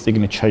როგორც ეს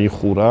წიგნი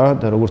ჩაიხურა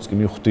და როგორც კი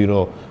მივხვდი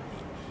რომ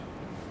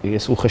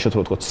ეს უხეშად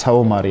რო ვთქვა,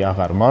 საომარი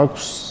აღარ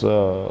მაქვს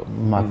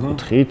მაგ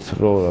კუთხით,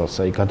 რომ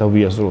აი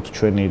გადავიაზროთ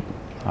ჩვენი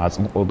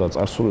აწმყო და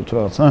წარსული თუ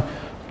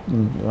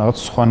რაღაც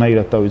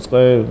სხვანაირად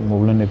დავიწყე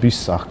მოვლენების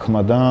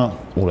აღქმა და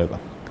ყურება.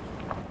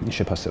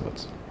 შეფასებაც.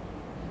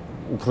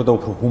 უფრო და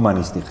უფრო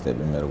ჰუმანისტი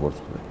ხდები მე როგორც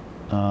ვთქვი.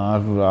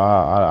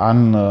 ან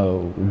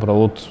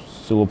უბრალოდ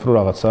ვცდილობ რომ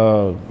რაღაცა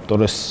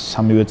თორეს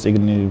სამივე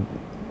წიგნი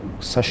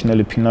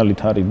საშინელი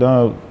ფინალით არის და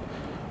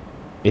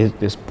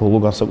ეს ბოლო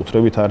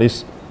განსაკუთრებით არის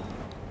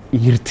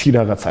ერთი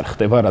რაღაც არ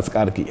ხდება, რაც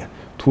კარგია.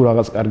 თუ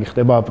რაღაც კარგი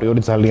ხდება,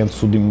 აპრიორი ძალიან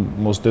ცუდი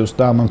მოსდევს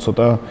და ამან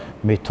ცოტა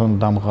მეთონ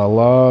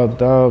დამღალა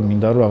და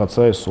მინდა რომ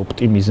რაღაცა ეს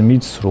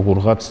ოპტიმიზმიც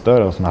როგორღაც და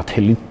რაღაც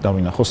ნათელი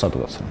დავინახო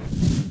სადღაც.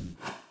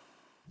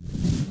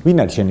 ვინ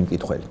არის შენი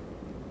მკითხველი?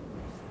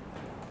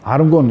 არ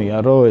მგონია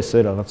რომ ესე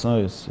რაღაცა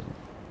ეს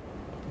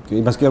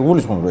იმას კი არ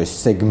გულისხმობ რომ ეს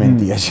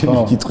სეგმენტია შენი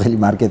მკითხველი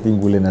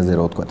მარკეტინგულ ენაზე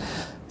რა ვთქვა.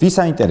 ვის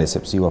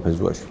აინტერესებს ივა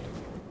ფეზუაშვილი?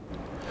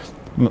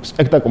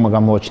 სპექტაკლმა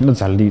გამოაჩინა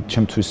ძალიან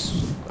ჩემთვის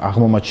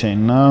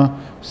აღმომაჩენა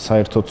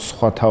საერთოდ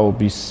სხვა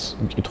თაობის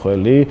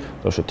მკითხველი,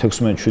 ბავშვები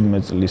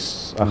 16-17 წლის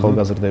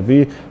ახალგაზრდები,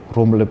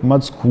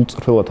 რომლებმაც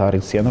გულწრფელად არ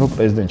იციან, რომ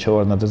პრეზიდენტ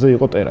შევარდნაძეზე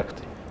იყო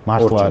ტერაქტი.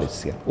 მართლა არ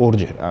იციან.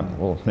 ორჯერ,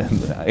 ანუ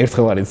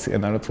ერთხელ არ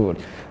იციან, არა თუ ორი.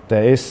 და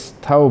ეს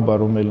თაობა,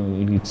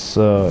 რომელიც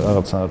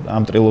რაღაცა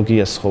ამ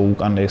ტრილოგიას ხო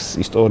უკან ეს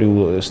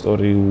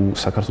ისტორიულ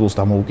საქართველოს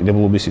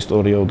დამოუკიდებლობის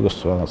ისტორია უდგას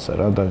რაღაცა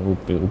რა და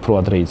უფრო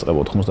ადრე იწყება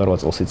 98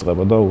 წელს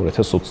იწყება და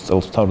 2020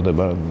 წელს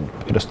ვთავრდება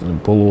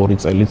ბოლო 2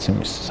 წელიც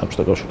იმის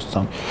საბჭოთა კავშირის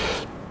წამი.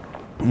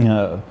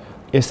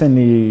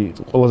 ესენი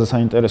ყველაზე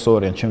საინტერესო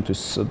არიან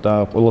ჩემთვის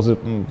და ყველაზე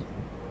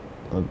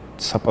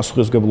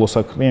საპასუხისმგებლო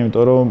საქმეა,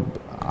 იმიტომ რომ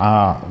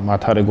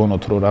მათ არ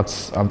ეგონოთ რომ რაც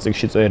ამ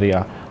წიგნში წერია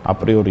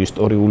აპრიორი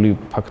ისტორიული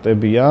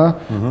ფაქტებია,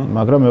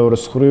 მაგრამ მეორე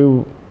მხრივ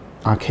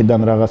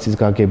აქედან რაღაცის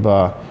გაგება,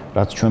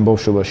 რაც ჩვენ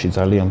ბავშვობაში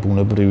ძალიან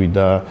ბუნებრივი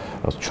და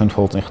რაც ჩვენ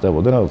თვალწინ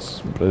ხდებოდა, რაც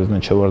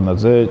პრეზიდენტ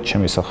შევარდნაძე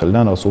ჩემი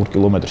სახელიდან რაღაც 2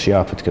 კილომეტრში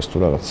ააფეთქეს თუ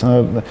რაღაცა,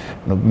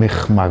 მე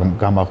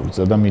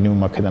გამაღვიძა და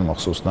მინიმუმ აქედან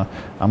მახსოვს და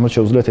ამათ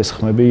შეუძლიათ ეს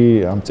ხმები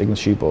ამ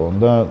წიგნში იპოვონ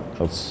და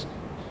რაც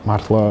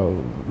მართლა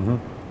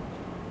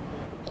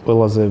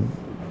ყველაზე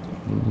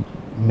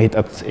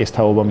მეტად ეს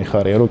თაობა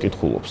მიხარია რომ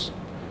კითხულობს.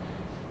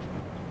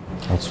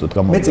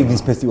 მე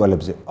წიგნის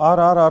ფესტივალებზე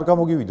არ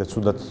გამოგივიდა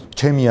ცუდად,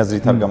 ჩემი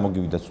აზრით არ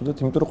გამოგივიდა ცუდად,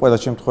 იმიტომ რომ ყველა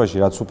შემთხვევაში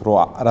რაც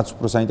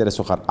უფრო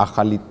საინტერესო ხარ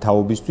ახალი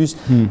თაობისთვის,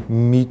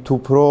 მით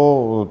უფრო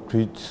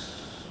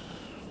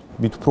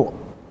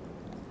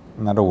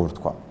როგორ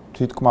ვთქვა,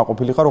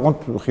 თვითკმაყოფილი ხარ, ოღონდ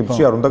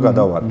ხიბში არ უნდა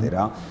გადავარდე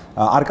რა.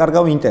 არ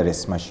კარგავ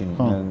ინტერესს მაშინ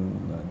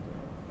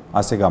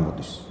ასე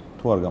გამოდის,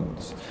 თუ არ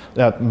გამოდის.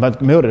 და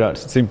მეორე რა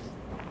არის, იცი?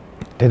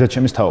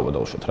 დედაჩემის თაობა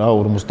დავუშვათ რა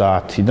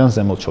 50-დან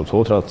ზემოთ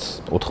შევცვალოთ რაც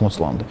 80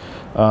 წლამდე.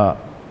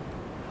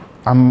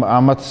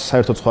 ამათ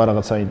საერთოდ სხვა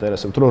რაღაცა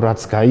ინტერესებს, რომ რაც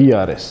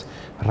გაიარეს,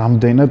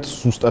 რამდენად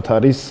ზუსტად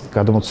არის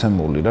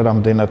გადმოცემული რა,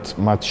 რამდენად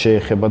მათ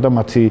შეეხება და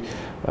მათი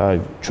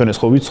ჩვენ ეს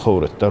ხო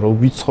ვიცხოვრეთ და რომ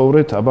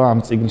ვიცხოვრეთ, აბა ამ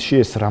წიგნში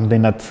ეს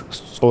რამდენად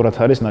სწორად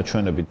არის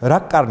ნაჩვენები. რა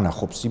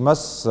კარნახობს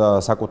იმას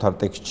საკუთარ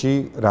ტექსტში,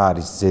 რა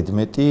არის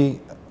ზედმეტი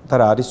და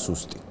რა არის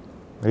სუსტი?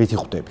 რითი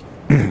ხვდები?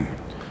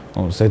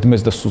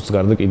 ზედმეტს და სუსტს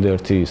გარდა კიდე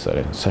ერთი ის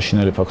არის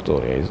საშინელი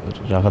ფაქტორია,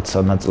 რაღაცა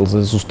ნაწილზე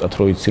ზუსტად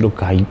რო იცი რომ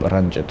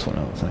გაიპრანჭე თუ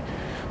რაღაცა.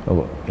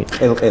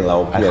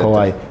 ყელყელაო კი არა. ხო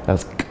აი,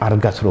 რაც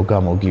კარგად რო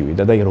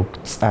გამოგივიდა და რო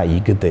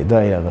წაიგდე და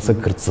აი რაღაცა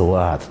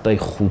გრძლად და აი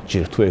 5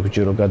 ჯერ თუ 6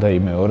 ჯერ რო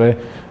გადაიმეორე,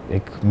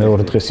 ეგ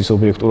მეორე დღეს ის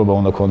ობიექტურობა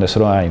უნდა ქონდეს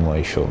რომ აი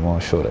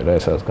მოაშორე რა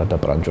ესაც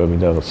გადაპრანჭვები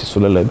და რაღაც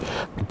სისულელები.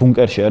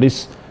 ბუნკერში არის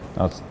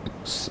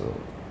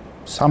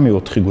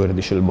 3-4 გვერდი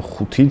შეიძლება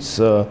 5-იც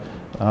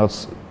რაღაც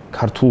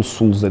ქართულ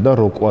სულზე და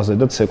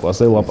როკვაზე და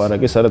ცეკვაზე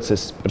ლაპარაკი, სადაც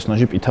ეს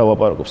პერსონაჟი პითა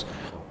ლაპარაკობს.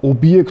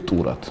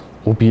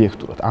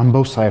 ობიექტურად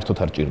ამბავს საერთოდ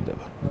არ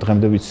ჭირდება.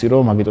 დღემდე ვიცი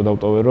რომ მაგიტო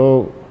დავტოვე რომ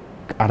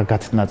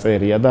კარგად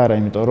ნაწერია და არა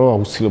იმიტომ რომ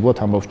აუცილებლად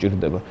ამბავს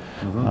ჭირდება.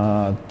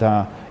 და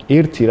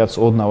ერთი რაც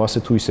ოდნავ ასე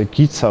თუ ისე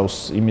გიცავს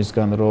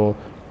იმისგან რომ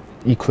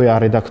იქვე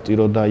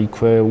არედაქტირო და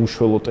იქვე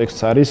უშველო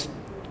ტექსტს არის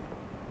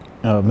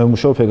მე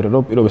ვმუშაობ ეგრე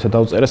რომ პირობითად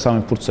დავწერე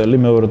 3 ფურცელი,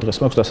 მეორე დღეს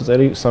მაქვს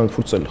დასაწერი 3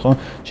 ფურცელი, ხო?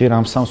 ჯერ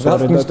ამ სამს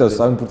ვარ და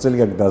 3 ფურცელი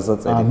გაქვს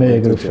დასაწერი. მე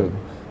ეგრე ვშევ.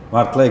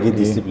 მართლა ეგ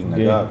დისციპლინა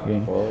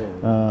გაქვს.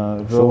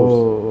 რომ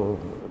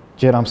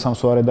ჯერ ამ სამს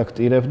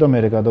ვარედაქტირებ და მე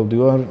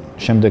გადავდივარ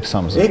შემდეგ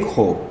სამზე. ეგ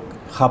ხო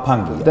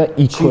ხაფანგია და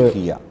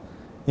იქვეა.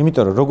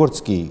 იმიტომ რომ როგორც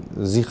კი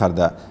ზიხარ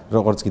და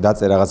როგორც კი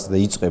დაწერ რაღაცა და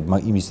იწყებ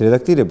იმის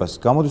რედაქტირებას,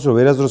 გამოდის რომ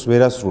ვერასდროს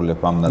ვერ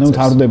ასრულებ ამ ნაწერს. ნუ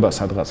თავდება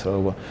სადღაც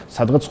რა.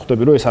 სადღაც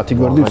ხვდები რომ ეს 10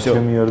 გვერდი всё.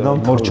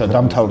 მორჩა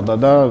დამთავრდა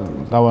და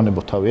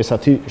დავანებოთ თავი. ეს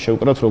 10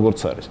 შევკრათ როგორც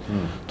არის.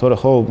 თორე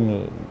ხო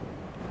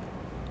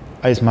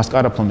აი ეს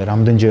მასკარაფონი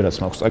რამდენჯერაც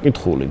მაქვს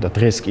წაკითხული და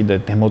დღეს კიდე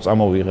დემო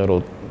წამოვიღე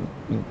რომ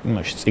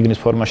იმაში წიგნის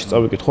ფორმაში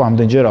წავიკითხო,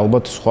 ამდენჯერ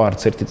ალბათ სხვა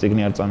არც ერთი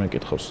წიგნი არ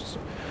წამიკითხავს.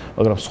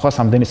 მაგრამ სხვა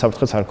სამდენი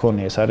საფრთხეც არ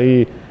ქონია, ეს არის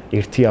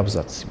ერთი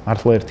აბზაცი.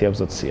 მართლა ერთი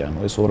აბზაცია, ანუ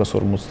ეს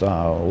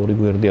 242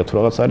 გვერდია თუ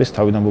რაღაც არის,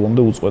 თავიდან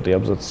ბოლომდე უწყვეტი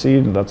აბზაცი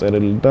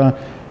დაწერილი და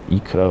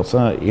იქ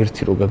რაღაცა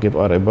ერთი რო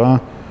გაგეპარება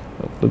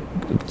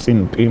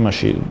წინ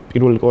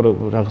პირველი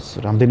რაღაც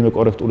რამდენიმე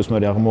კორექტურის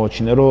მერე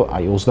აღმოაჩინე, რომ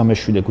აი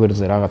 27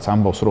 გვერდზე რაღაც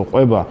ამბავს რო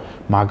ყვება,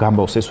 მაგ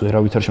ამბავს ეს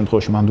ვერავითარ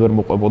შემთხვევაში მანდ ვერ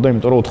მოყვებოდა,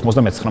 იმიტომ რომ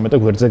 99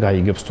 გვერდზე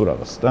გაიგებს თუ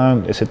რაღაც და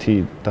ესეთი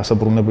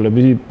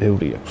დასაბრუნებლები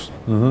ბევრი აქვს.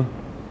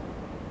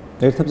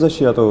 ერთ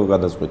აბზაცში რატო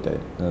გადაწყვიტე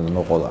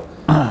მოყოლა?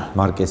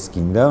 მარკეს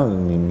გინდა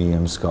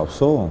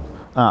მიემსგავსო?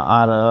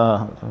 არა,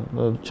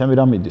 ჩემი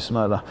რა მიდის,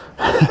 მაგრამ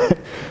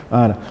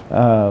არა,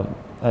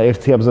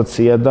 ერთი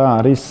აბზაცია და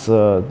არის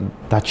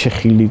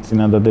დაჩეხილი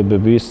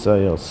წინადადებების,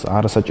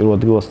 არასაჭირო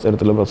ადგილას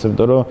წერტილებაც,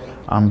 იმიტომ რომ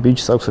ამ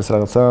ბიჭს აქვს ეს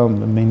რაღაცა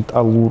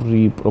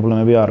მენტალური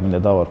პრობლემები არ მინდა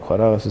დავარქვა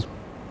რა, ეს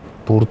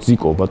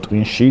ბორძიკობა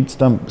ტვინშიც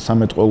და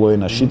სამეთყველო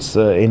ენაშიც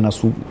ენას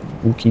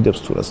უკიდებს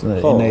თუ რას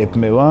ენა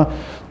ებმევა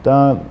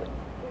და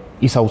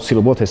ის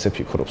აუცილებლად ესე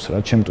ფიქრობს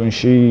რა, ჩემ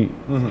ტვინში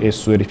ეს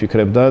ვერ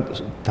იფიქრებდა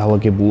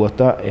დაალაგებულად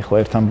და ეხლა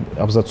ერთ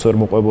აბზაცს ვერ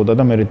მოყვებოდა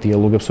და მე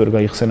დიალოგებს ვერ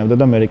გაიხსენებდა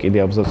და მე კიდე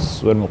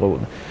აბზაცს ვერ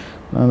მოყვებოდა.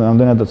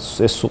 ამდენადაც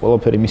ეს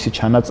ყველაფერი მისი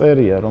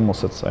ჩანაწერია,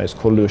 რომელსაც აი ეს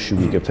ქოლიოში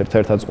ვიგებთ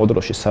ერთ-ერთ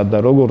აწყოდროში სად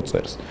და როგორ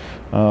წერს.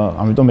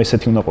 ამიტომ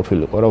ესეთი უნდა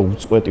ყოფილიყო რა,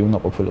 უწყვეტი უნდა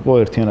ყოფილიყო,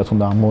 ერთიანად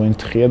უნდა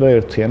ამოენთხია და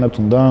ერთიანად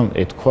უნდა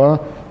ეთქვა,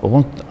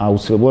 ოღონდ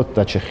აუცილებლად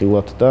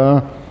დაჩეხილად და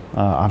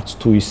არც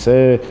თუ ისე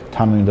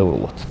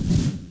თანმიმდევრულად.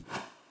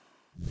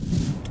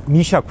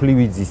 მიშა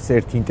ქლივიძის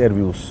ერთ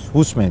ინტერვიუს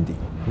უსმენდი.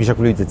 მიშა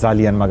ქლივიძე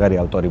ძალიან მაგარი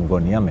ავტორი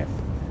მგონია მე.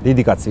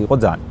 დიდი კაცი იყო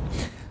ძალიან.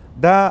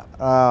 და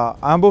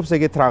ამბობს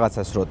ეგეთ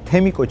რაღაცას, რომ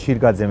თემიკო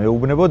ჩირგაძე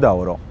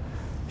მეუბნებოდაო, რომ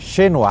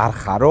შენ არ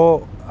ხარო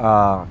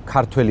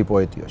ქართველი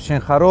პოეტიო, შენ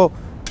ხარო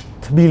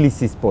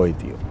თბილისის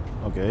პოეტიო.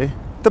 ოკეი.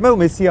 და მე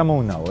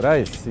მესიამოვნაო რა,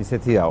 ეს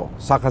ისეთიაო,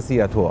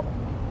 სახასიათოა.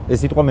 ეს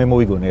სიტყვა მე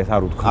მოვიგონე, ეს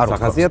არ უთქვა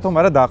სახასიათო,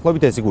 მაგრამ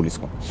დაახლოებით ეს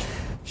იგულისხმობ.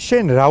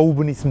 შენ რა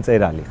უბნის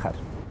მწერალი ხარ?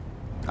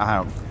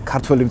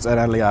 ქართველი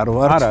მწერალი არ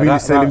ვარ,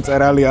 თბილისელი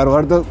მწერალი არ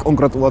ვარ და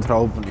კონკრეტულად რა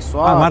უბნის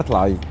ვარ? მართლა,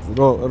 აი,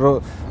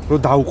 რო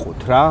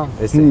დავუყოთ რა,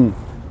 ესე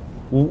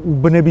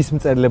უბნების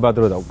მწერლებად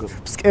რო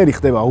დავუყოთ. ფსკერი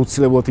ხდება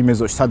აუცილებლად იმ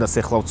ეზოში, სადაც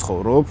ეხლა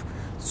ვცხოვრობ.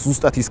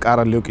 ზუსტად ის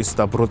კარალიოკის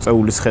და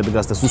ბროწეულის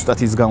ხედგას და ზუსტად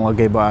ის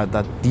განლაგება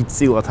და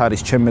დიდწილად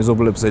არის ჩემ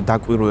მეზობლებზე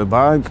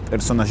დაკვირვება,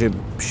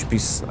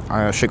 პერსონაჟების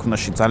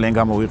შექმნაში ძალიან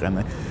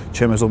გამოვიყენე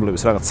ჩემ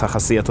მეზობლების რაღაც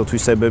სახასიათო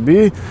თვისებები.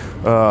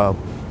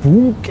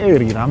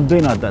 ბუნკერი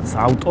რამდენადაც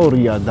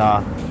ავტორია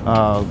და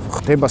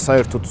ხდება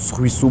საერთოდ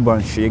ზღვის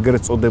უბანში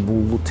ეგრეთ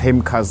წოდებულ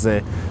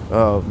თემქაზე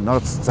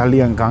რაღაც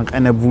ძალიან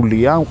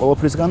განყენებულია ამ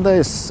ყველაფრისგან და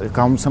ეს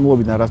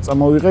გამომცემლობიდან რაც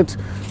წამოვიღეთ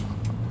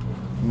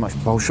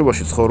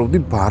ბავშვობაში ცხოვრობდი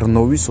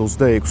ბარნოვის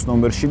 26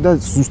 ნომერში და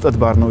ზუსტად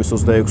ბარნოვის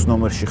 26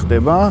 ნომერში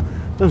ხდება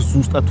და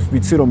ზუსტად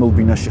ვიცი რომელ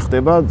ბინაში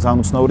ხდება,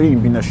 ძალიან უცნაური იმ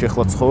ბინაში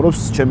ახლა ცხოვრობს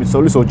ჩემი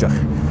ცოლის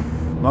ოჯახი.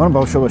 მაგრამ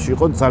ბავშვობაში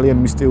იყო ძალიან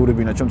მისტიური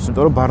ბინა ჩემთვის,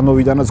 იმიტომ რომ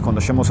ბარნოვიდანაც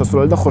ჰქონდა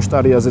შემოსასვლელი და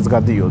ხოშტარიაზეც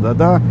გადიოდა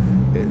და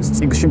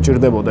წიგნში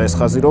მჭირდებოდა ეს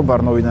ხაზი, რომ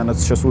ბარნოვიდანაც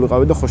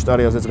შესულიყავი და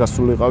ხოშტარიაზეც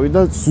გასულიყავი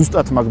და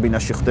ზუსტად მაგ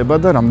ბინაში ხდება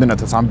და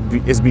რამდენადაც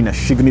ეს ბინა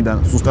შიგნიდან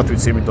ზუსტად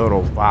ვიცი, იმიტომ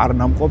რომ არ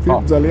ნამყოფი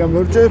ძალიან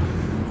მერჯე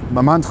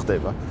მან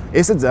ხდება.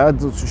 ესე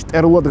ძალიან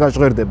შტერულად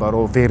გაჟღერდება,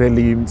 რომ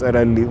ვერელი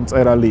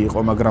მწერალი იყო,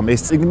 მაგრამ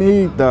ეს წიგნი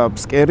და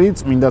ფსკერი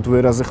წმინდად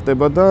ვერაზე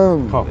ხდება და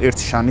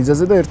ერთი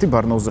შანიძეზე და ერთი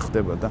ბარნოვზე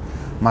ხდება და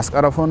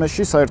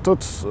მასკარაფონეში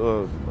საერთოდ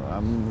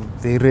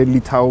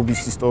ვერელი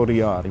თაობის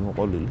ისტორია არის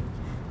მოყოლილი.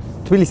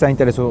 თბილისი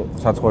საინტერესო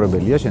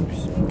საცხოვრებელია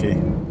შენთვის? კი.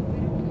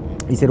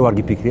 ისე რო არ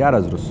გიფიქრია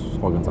არაზროს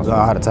სხვაგან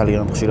წასვლაზე? არა,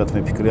 ძალიან ხშირად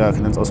მიფიქრია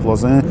აქედან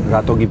წასვლაზე.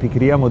 რატო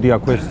გიფიქრია? მოდი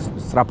აქვე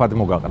სწრაფად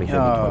მოგაყრი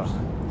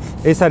შემთხვევაში.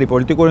 ეს არის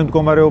პოლიტიკური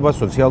მდგომარეობა,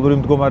 სოციალური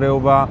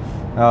მდგომარეობა,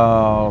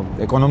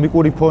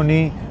 ეკონომიკური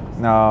ფონი,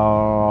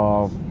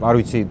 არ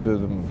ვიცი,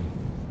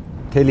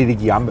 მთელი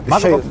რიგი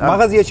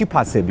მაღაზიაში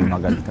ფასები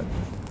მაგალითად.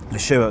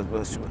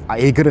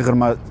 ეგრე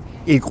ღრმა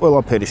ეგ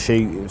ყველაფერი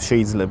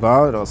შეიძლება,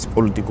 რაღაც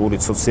პოლიტიკური,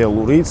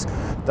 სოციალურიც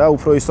და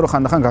უფრო ის რომ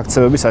ხანდახან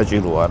გაქცევები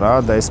საჭიროა რა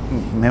და ეს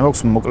მე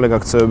მაქვს მოკლე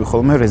გაქცევები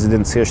ხოლმე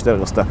რეზიდენციაში და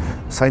რაღაც და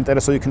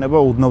საინტერესო იქნება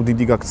უდნავ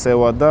დიდი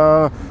გაქცევა და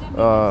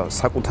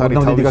საკუთარი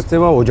თავის დიდი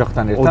გაქცევა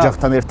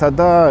ოჯახთან ერთად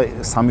და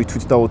 3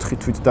 თვით და 4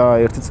 თვით და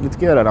 1 წლით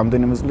კი არა,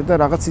 რამდენიმე წლით და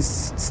რაღაც ის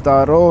ცდა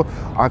რომ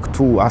აქ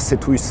თუ ასე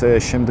თუ ისე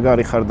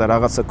შემდგარი ხარ და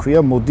რაღაცა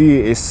ქვია, მოდი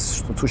ეს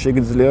თუ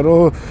შეგიძლია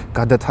რომ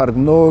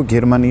გადათარგმნო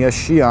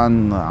გერმანიაში ან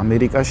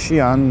ამერიკაში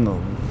ან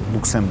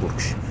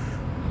ლუქსემბურგში.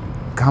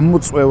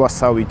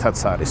 გამოწვევასავითაც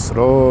არის,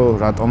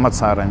 რომ რატომაც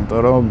არა,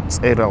 იმიტომ რომ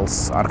წერალს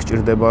არ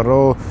გჭირდება,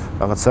 რომ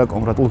რაღაცა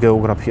კონკრეტულ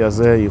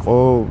გეოგრაფიაზე იყო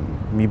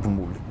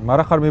მიბმული.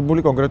 მაგრამ ხარ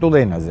მიბმული კონკრეტულ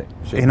ენაზე.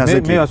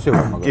 მე ასე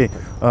ვარ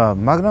მაგალითად.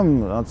 მაგრამ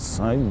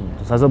აი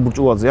ზაზა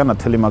ბურჭულაძე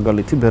ანათელი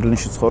მაგალითი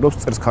ბერლინში ცხოვრობს,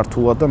 წერს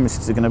ქართულად და მისი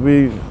წიგნები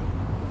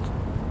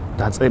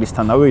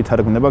დაწერისთანავე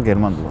ითარგმნება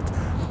გერმანულად.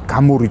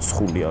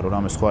 გამორიცხულია რომ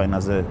რამე სხვა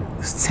ენაზე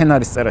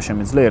სცენარის წერა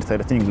შემიძლია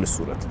ერთ-ერთი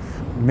ინგლისურად.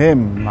 მე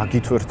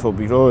მაგით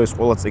ვერთობი რომ ეს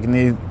ყველა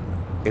წიგნი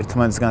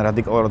ერთმანეთისგან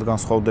რადიკალურად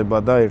განსხვავდება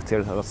და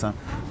ერთ-ერთ რაღაცა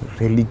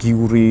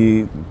რელიგიური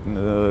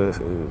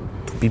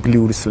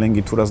ბიბლიური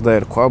სლენგი თუ რას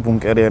დაერქვა,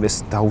 ბუნკერი არის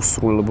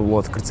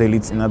დაუსრულებლად გრძელი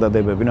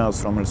წინადადებები,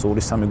 რომელიც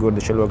 2-3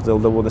 გვერდი შეიძლება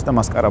გრძელდებოდეს და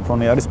მას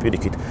კარაფონი არის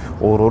პირიქით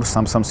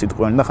 2-3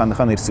 სიტყვიანი და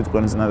ხანდახან 1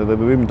 სიტყვიანი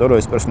წინადადებები, იმიტომ რომ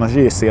ეს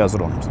პერსონაჟი ესე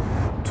აზროვნებს.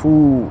 თუ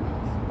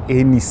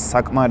ენის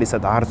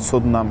საკმარისად არ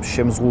ცოდნამ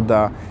შემზღუდა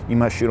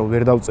იმაში რომ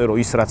ვერ დავწერო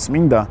ის რაც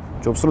მინდა,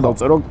 ჯობს რომ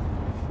დავწერო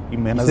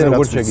იმ ენაზე რაც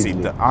ვიცი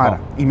და არა,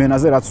 იმ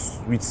ენაზე რაც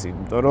ვიცი,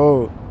 იმიტომ რომ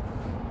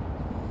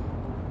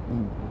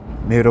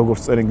მე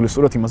როგორც წერ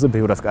ინგლისურად იმაზე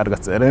ბევრად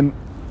კარგად წერენ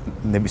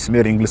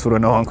ნებისმიერ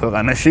ინგლისურენოვან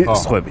ქვეყანაში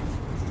სხვები.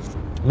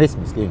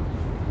 მესმის კი.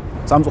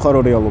 სამწუხარო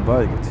რეალობაა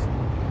ეგეთი.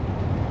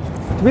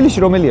 თბილისში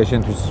რომელია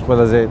შენთვის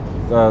ყველაზე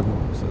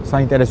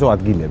საინტერესო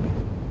ადგილები?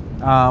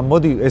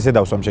 მოდი ესე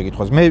დავსვამ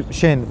შეკითხვას. მე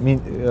შენ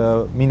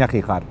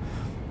მინახი ხარ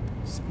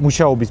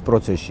მუშაობის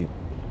პროცესში.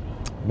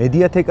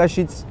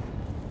 მედიათეკაშიც,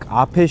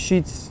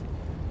 კაფეშიც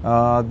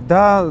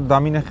და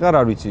დამინახი ხარ,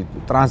 არ ვიცი,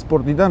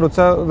 ტრანსპორტიდან,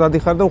 როცა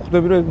დადიხარ და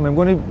ვხვდები რომ მე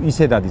მგონი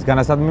ისე დადის,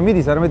 განასადმე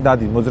მიდის, არამედ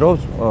დადის,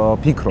 მოძრაობს,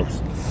 ფიქრობს.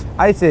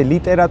 აი ესე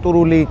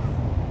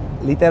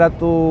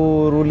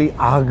ლიტერატურული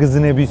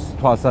აღგზნების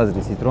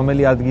თვალსაზრისით,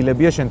 რომელი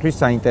ადგილებია შენთვის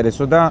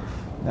საინტერესო და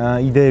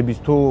იდეების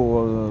თუ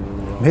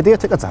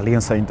მედიათეკა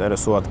ძალიან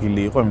საინტერესო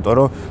ადგილი იყო, იმიტომ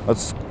რომ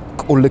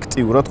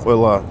კოლექტიურად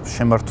ყველა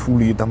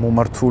შემართული და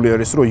მომართული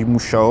არის რომ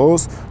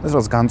იმუშაოს, ეს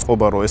რაც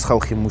განწყობა რომ ეს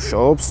ხალხი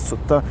მუშაობს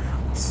და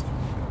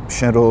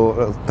შენ რო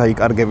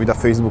დაიკარგები და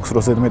Facebook-ს რო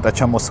ზედმეტად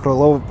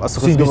ჩამოსკროლო,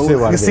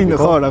 პასუხისმგებელი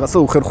ხო რაღაცა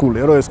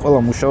უხერხულია რომ ეს ყველა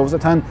მუშაობს და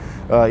თან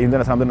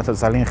იმდენად რამდენადაც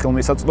ძალიან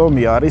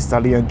ხელმისაწვდომი არის,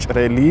 ძალიან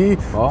ჭრელი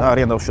და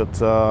არიან დავუშვათ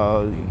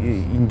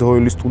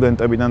ინდოელი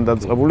სტუდენტებიდან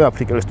დაწყებული,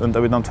 აფრიკელი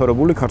სტუდენტებიდან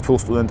მთავრებული, ქართულ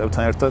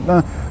სტუდენტებთან ერთად და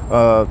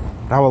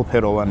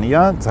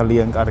მრავალფეროვანია,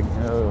 ძალიან კარგი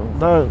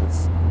და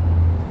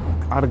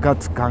კარგად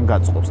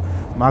განგაწყობს,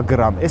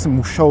 მაგრამ ეს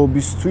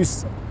მუშაობისთვის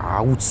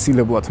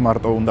აუცილებლად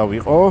მარტო უნდა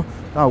ვიყო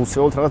და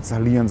აუცილებლად რაღაც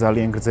ძალიან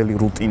გრძელი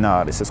რუტინა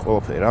არის ეს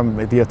ყველაფერი რა.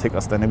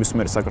 მედიათეკას და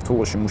ნებისმიერ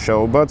საქართველოში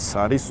მუშაობაც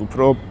არის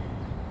უფრო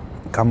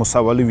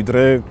გამოსავალი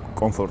ვიდრე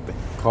კომფორტი.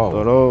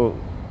 იმიტომ რომ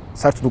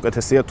საერთოდ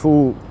უკეთესია თუ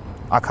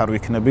აქ არ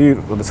ვიქნები,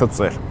 როდესაც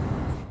წერ.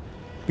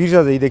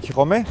 ბირჟაზე იდექი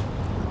ხომე?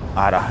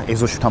 არა,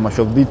 ეზოში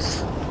ვთამაშობდით.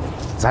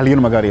 ძალიან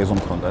მაგარი ეზო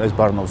მქონდა, ეს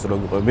ბარნოვს რო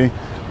ვიყვები.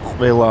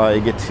 ყველა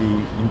ეგეთი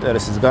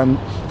ინტერესისგან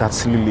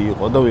დაცლილი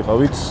იყო და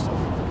ვიყავით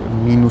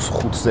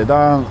 -5-ზე და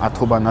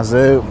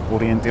 10-ბანაზე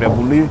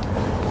ორიენტირებული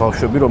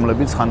ბავშვები,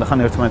 რომლებიც ხანდახან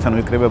ერთმანეთთან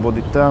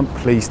ვიკრიბებოდით და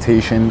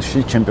PlayStation-ში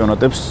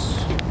ჩემპიონატებს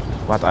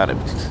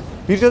ვატარებდით.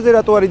 ბირჟაზე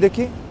რატო არ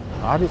იდექი?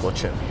 არ იყო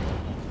ჩემი.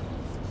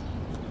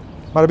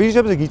 მაგრამ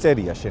ბირჟებზე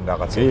გიწერია შენ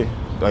რაღაცა.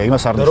 და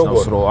იმას არ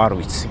ნიშნავს რომ არ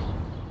ვიცი.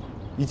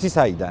 იცი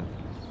საიდან?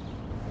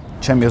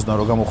 ჩემი ეზნა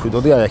რომ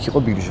გამოხვიდოდი, აი აქ იყო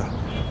ბირჟა.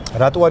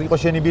 რატო არ იყო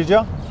შენი ბირჟა?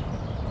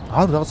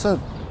 არ რაღაცა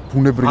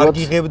ბუნებრივად არ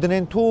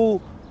გიღებდნენ თუ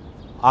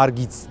არ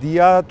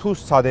გიცდია თუ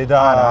სადედა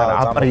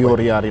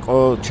აპრიორი არ იყო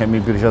ჩემი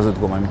ბირჟაზე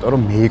დგომა, იმიტომ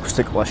რომ მე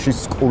 6 კლასში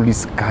სკოლის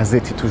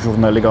გაზეთი თუ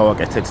ჟურნალი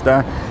გავაკეთეთ და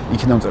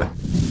იქიდან ვწერე.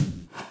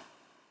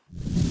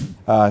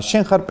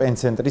 შენ ხარ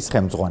პენცენტრის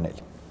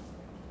ხელმძღვანელი.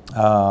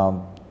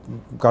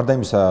 გარდა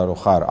იმისა, რომ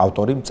ხარ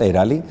ავტორი,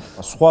 მწერალი,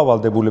 სხვა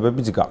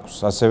ვალდებულებებიც გაქვს,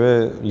 ასევე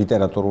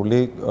ლიტერატურული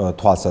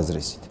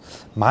თვალსაზრისით.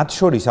 მათ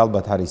შორის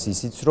ალბათ არის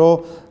ისიც, რომ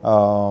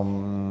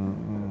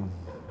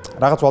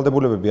რაღაც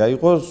ვალდებულებები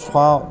აიღოს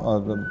სხვა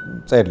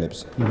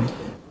წერლებზე.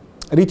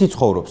 რითი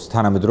ცხოვრობს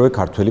თანამედროვე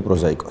ქართველი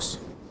პროზაიკოსი?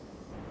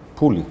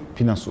 ფული,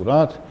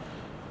 ფინანსურად?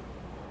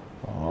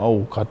 აუ,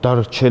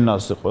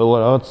 გადარჩენაზე ყველა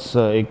რაღაც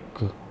ეგ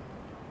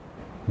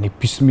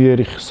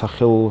ნებისმიერი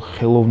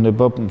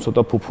სახელოვნება,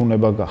 ცოტა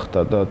ფუფუნება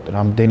გახდა და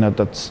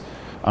რამდენადაც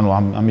ანუ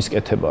ამის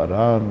კეთება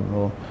რა,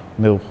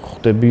 მე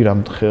ხვდები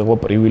რამდენხელა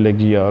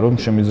პრივილეგიაა რომ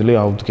შემიძლია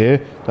ავდგე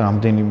და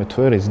რამდენიმე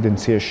თვე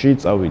რეზიდენციაში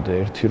წავიდე.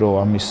 ერთი რომ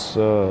ამის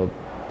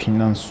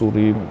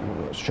ფინანსური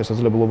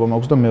შესაძლებლობა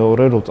მაქვს და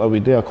მეორე რომ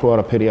წავიდე აქ რო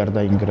არაფერი არ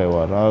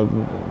დაინგრევა რა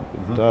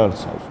და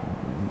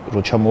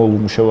რო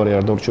ჩამოუმუშავარი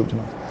არ დავრჩევთ.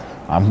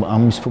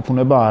 ამის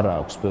ფუფუნება არა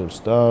აქვს ბევრს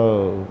და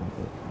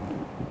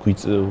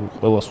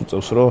ყველას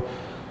უწევს რომ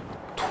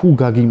თუ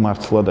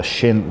გაგიმართლა და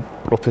შენ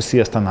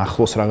პროფესიასთან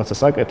ახლოს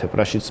რაღაცას აკეთებ,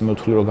 რაშიც მე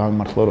ვთვლი რომ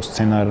გამიმართლა რომ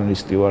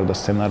სცენარისტი ვარ და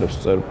სცენარებს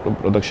წერ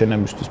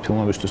პროდაქშენებისთვის,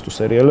 ფილმებისთვის თუ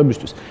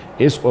სერიალებისთვის,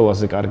 ეს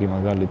ყველაზე კარგი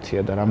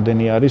მაგალითია და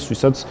რამდენი არის,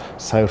 ვისაც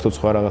საერთოდ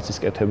სხვა რაღაცის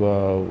კეთება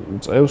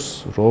უწევს,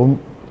 რომ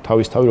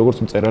თავისთავად როგორც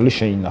მწერალი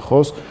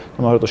შეინახოს და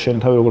მარტო შენი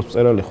თავი როგორც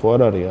მწერალი ხო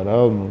არ არის რა,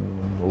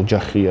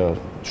 ოჯახია,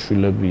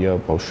 შვილებია,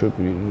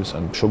 ბავშვები,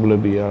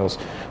 მშობლებია,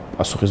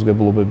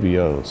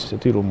 პასუხისმგებლობებია,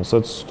 ისეთი,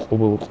 რომელსაც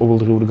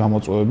ყოველდღიური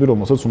გამოწვევები,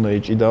 რომელსაც უნდა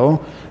ეჭიდაო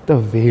და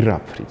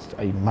ვერაფრით.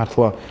 აი,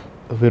 მართლა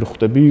ვერ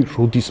ხვდები,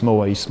 როდის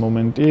მოვა ის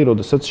მომენტი,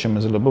 როდესაც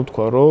შემეძლება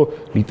ვთქვა, რომ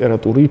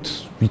ლიტერატურით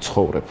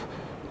ვიცხოვრებ.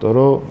 იმიტომ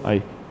რომ აი,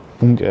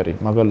 ბუნკერი,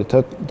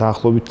 მაგალითად,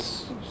 დაახლოებით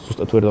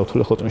ზუსტად ვერ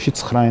დავთვლი ხოთმეში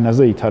 9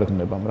 ენაზე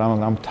ითარგმნება,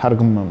 მაგრამ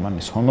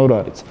თარგმანის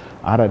ჰონორარიც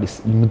არ არის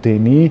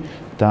იმდენი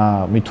და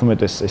მით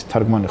უმეტეს ეს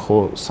თარგმანი ხო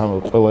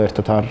ყველა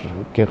ერთად არ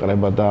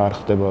გეყრება და არ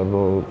ხდება,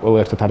 რომ ყველა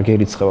ერთად არ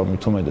გერიცხება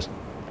მით უმეტეს.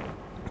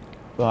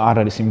 არ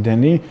არის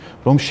იმდენი,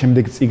 რომ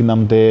შემდეგ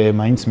წიგნამდე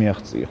მაინც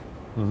მიაღწია.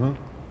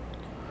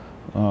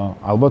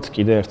 ალბათ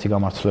კიდე ერთი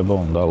გამართლება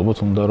უნდა, ალბათ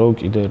უნდა რომ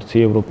კიდე ერთი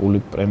ევროპული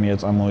პრემია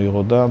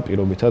წამოიღო და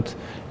პირობითად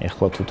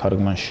ეხლა თუ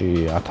თარგმანში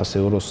 1000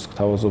 ევროს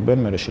გთავაზობენ,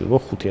 მე შეიძლება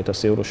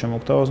 5000 ევრო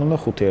შემოგთავაზონ და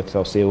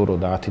 5000 ევრო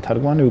და 10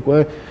 თარგმანი უკვე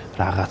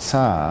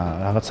რაღაცა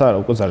არა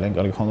უკვე ძალიან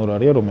კარგი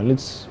ჰონორარია,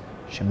 რომელიც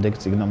შემდეგ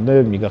წიგნამდე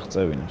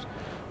მიგაღწევინებს.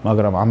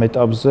 მაგრამ ამ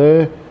ეტაპზე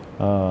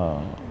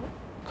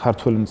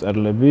ქართველი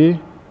მწერლები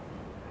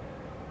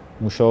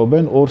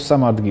მუშაობენ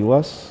 2-3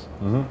 ადგილას.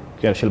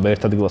 კი არა შეიძლება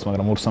ერთ ადგილას,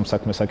 მაგრამ 2-3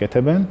 საქმეს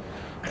აკეთებენ,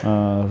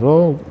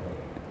 რომ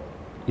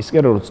ისე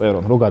რომ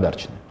წერონ, რომ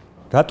გადარჩნენ.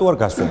 რატო არ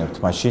გასვენებთ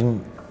მაშინ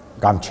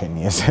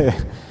გამჩენი ესე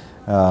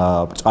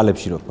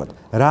ბჭყალებში რო ვთქვათ.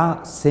 რა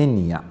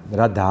სენია,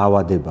 რა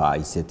დაავადებაა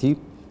ისეთი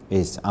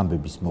ეს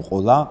ამბების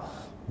მოყოლა,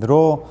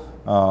 რომ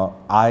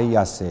აი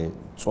ასე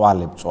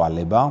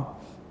წვალება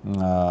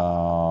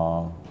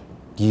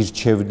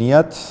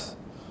გირჩევნიათ,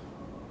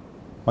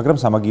 მაგრამ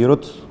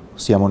სამაგიეროდ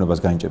სიამოვნებას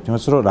განიჭებთ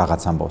იმას, რომ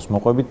რაღაც ამბავს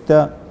მოყვებით და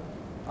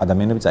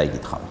ადამიანები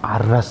წაიგითხავენ.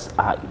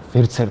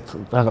 ვერც ერთ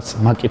რაღაც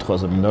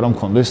მაკითხვაზე მინდა რომ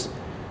მქონდეს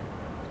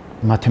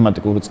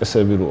მათემატიკური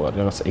წესები რო არის,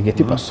 რაღაც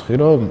ეგეთი პასუხი,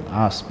 რომ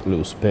 100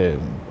 + b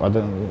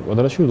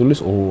კვადრატში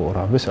უდულის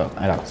 2-ს,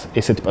 აი რაღაც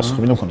ესეთი პასუხი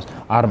მინდა მქონდეს.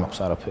 არ მაქვს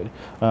არაფერი.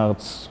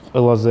 რაღაც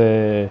ყველაზე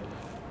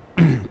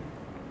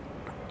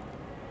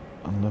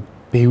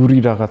ბევრი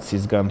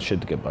რაღაცისგან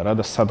შედგება რა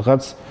და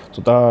სადღაც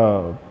ცოტა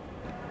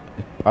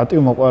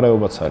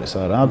პატივმოყვარეობაც არის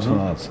რა,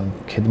 თუნდაც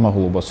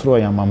ქედმაღლობას რო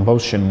აი ამ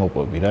ამბავს შენ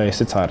მოყვები რა,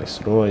 ესეც არის,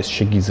 რომ ეს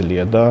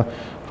შეგიძლია და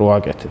რო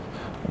აკეთებ.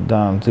 და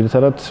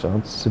ძირითადად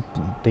რაღაც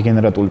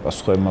დეგენერატული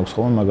პასუხები მაქვს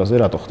ხოლმე მაგაზე,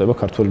 რატო ხდება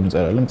ქართველი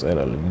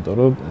მწერალი, იმიტომ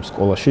რომ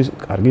სკოლაში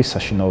კარგი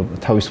საშინაო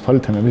თავისუფალი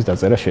თემების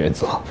დაწერა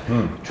შეეძლო.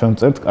 ჩვენ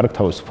წერთ კარგ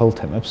თავისუფალ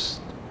თემებს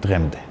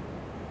დღემდე.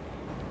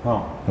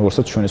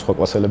 როგორცაც ჩვენი სხვა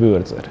კლასელები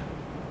ვერ წერენ.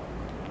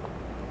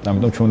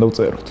 ამიტომ ჩვენ უნდა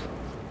ვწეროთ.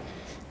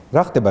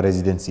 რა ხდება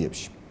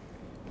რეზიდენციებში?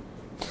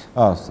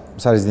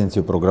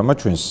 სარეზიდენციო პროგრამა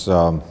ჩვენს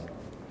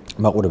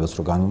მაყურებელს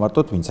რო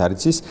განვმარტოთ, ვინც არ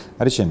იცის,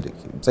 არის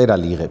შემდეგი.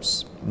 მწერალი იღებს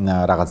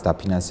რაღაც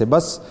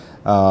დაფინანსებას,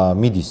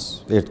 მიდის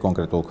ერთ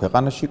კონკრეტულ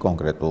ქვეყანაში,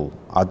 კონკრეტულ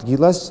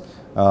ადგილას,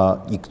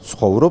 იქ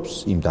ცხოვრობს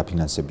იმ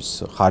დაფინანსების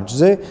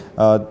ხარჯზე,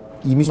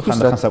 იმისთვის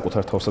ხანდახან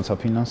საკუთარ თავსაც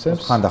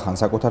აფინანსებს, ხანდახან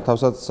საკუთარ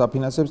თავსაც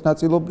აფინანსებს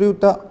ნაწილობრივ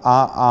და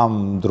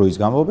ამ დროის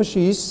განმავლობაში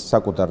ის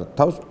საკუთარ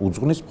თავს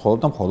უძღვნის მხოლოდ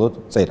და მხოლოდ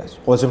წერას.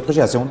 ყოველ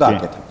შემთხვევაში ასე უნდა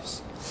აკეთებდეს.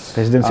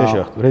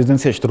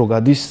 რეზიდენციაში დრო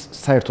გადის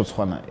საერთოდ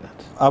სხვანაირად.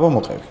 აბა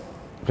მოყევი.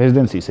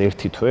 რეზიდენციის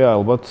ერთი თვე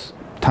ალბათ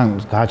თან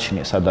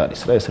გააჩნია სად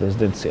არის რა ეს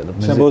რეზიდენცია და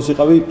შემბოლოს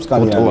იყავი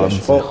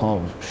სკანდინავიაში, ხო,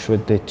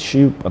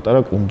 შვედეთში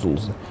პატარა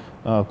კუნძულზე.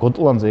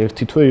 გოტლანდზე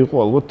ერთი თვე იყო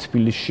ალბათ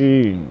თბილისში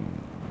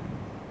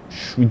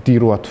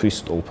 7-8 თვის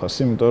ტოლფასი,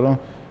 იმიტომ რომ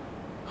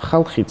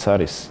ხალხიც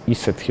არის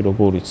ისეთი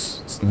როგორიც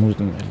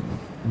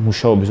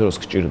მუშაობის დროს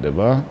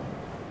გჭირდება,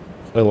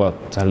 ყველა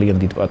ძალიან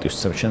დიდ პატივს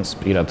სცემს შენს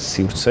პირად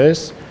სივრცეს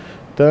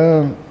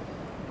და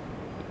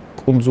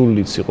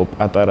კუნძულიც იყო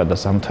პატარა და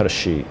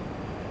ზამთარში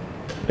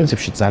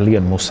პრინციპში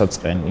ძალიან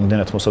მოსაწყენი,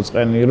 იმდენად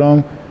მოსაწყენი, რომ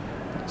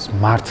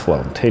მართლა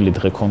მთელი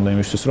დღე ქონდა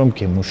იმისთვის, რომ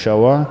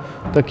გემუშავა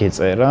და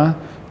გეწერა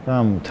და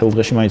მთელ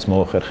დღეში მაინც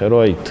მოახერხე, რომ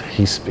აი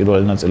დღის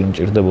პირველი ნაწილი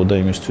მჭირდებოდა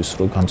იმისთვის,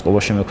 რომ განწყობა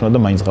შემექნა და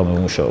მაინც ღამე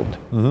ვმუშაობდი.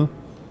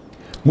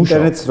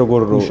 ინტერნეტს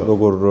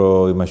როგორ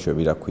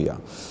იმაშვები, რა ქვია?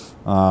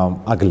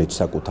 აგლეჭ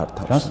საკუთარ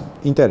თავს.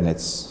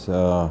 ინტერნეტს,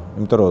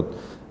 იმიტომ რომ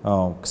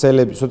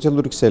ქსელები,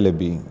 სოციალური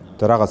ქსელები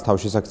და რაღაც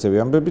თავშესაქცევი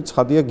ამბები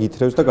ცხადია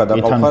გითხრევს და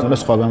გადაყავხარ. ითანხმება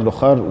სხვაგან რო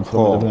ხარ, უფრო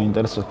მეტად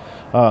გაინტერესებს.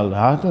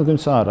 რა,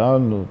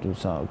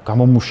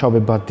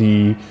 გამომუშავებადი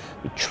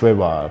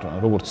ჩვევა,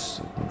 როგორც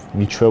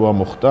მიჩვევა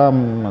მოხდა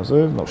ამაზე,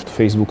 ბავშვ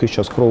Facebook-ის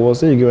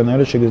ჩასკროლვაზე,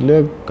 იგივენაირად შეგიძლია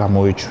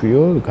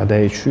გამოეჩვიო,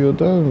 გადაეჩვიო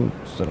და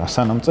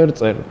რასანამ წერ.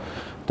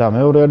 და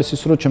მეორე არის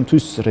ის, რომ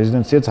ჩემთვის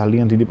რეზიდენცია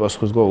ძალიან დიდი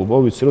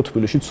პასუხისმგებლობაა, ვიცი რომ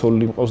თბილისში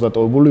ცოლი მყავს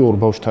დატოვებული 2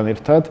 ბავშვთან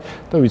ერთად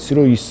და ვიცი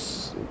რომ ის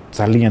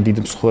ძალიან დიდ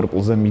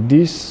მსხვერპლზე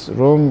მიდის,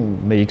 რომ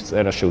მე იქ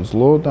წერა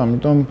შევძლო და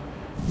ამიტომ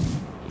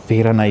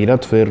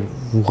ვერანაირად ვერ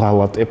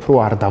ვუღალატებ, რომ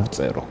არ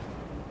დავწერო.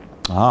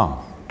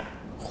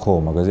 ხო,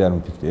 მაგაზე არ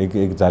მიფიქრე.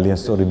 ეგ ძალიან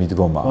სწორი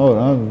მიდგომაა. ხო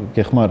რა,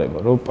 გეხმარება,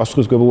 რომ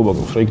პასუხისმგებლობა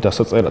გვაქვს, რომ იქ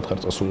დასაწერად ხარ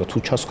წასული, თუ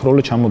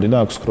ჩასკროლე, ჩამოდი და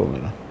აქ სკროლე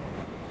რა.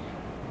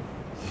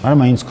 არა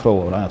მაინც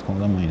სკროლობ რა, თქმა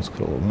უნდა, მაინც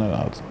სკროლობ და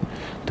რაღაც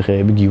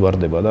დღეები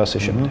გივარდება და ასე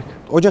შემდეგ.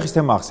 ოჯახის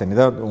თემა ახსენე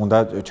და უნდა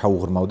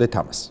ჩაუღრმავდეთ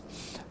ამას.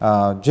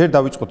 ჯერ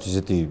დავიწყოთ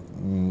ისეთი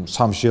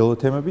სამშიელო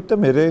თემებით და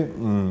მე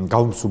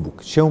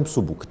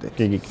შევმსუბუქდე.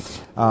 კი.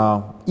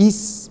 ის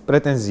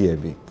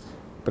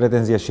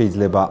პრეტენზია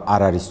შეიძლება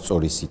არ არის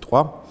სწორი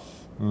სიტყვა,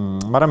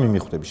 მაგრამ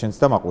მიმიხვდები შენც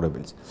და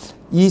მაყურებელს.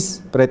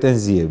 ის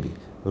პრეტენზიები,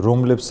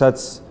 რომლებსაც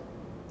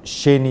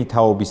შენი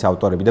თაობის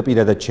ავტორები და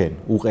პირადად შენ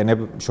უყენებ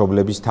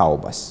მშობლების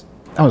თაობას.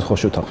 ამას ხო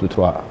შევთანხმდით,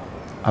 რომ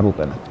არ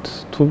უყენებთ.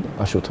 თუ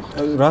არ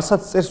შევთანხმდით.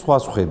 რასაც წერს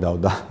სხვას ხედავ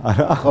და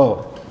არა? ხო.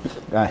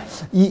 აი,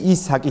 ის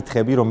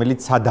საკითხები, რომელიც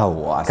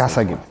სადაოა,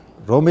 გასაგები.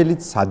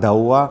 რომელიც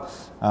სადაოა,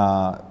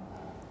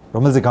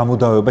 რომელზე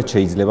გამოდავება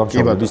შეიძლება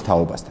მშობლების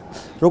თაობასთან.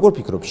 როგორ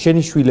ფიქრობ,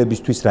 შენი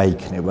შვილებისთვის რა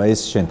იქნება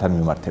ეს შენთან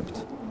მიმართებით?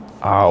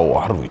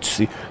 არ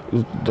ვიცი.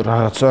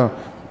 რაღაცა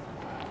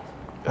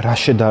რა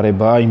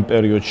შედარება იმ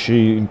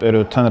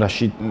პერიოდთან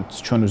რაშიც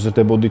ჩვენ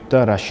ვზრდებოდით და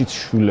რაშიც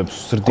შვილებს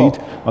ვზრდით,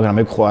 მაგრამ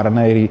ეგ ხო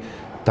არანაირი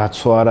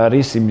დაცვა არ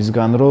არის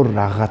იმისგან, რომ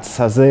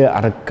რაღაცაზე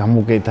არ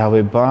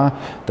გამოგედავება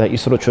და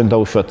ის რომ ჩვენ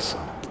დაუშვათ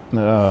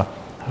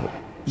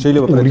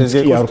შეიძლება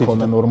პრეტენზია არ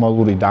ქონდა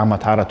ნორმალური და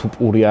ამათ არა თუ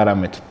პური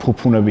არამედ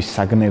ფუფუნების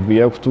საგნები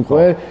აქვთ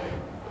უკვე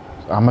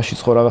ამაშიც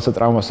ხო რაღაცა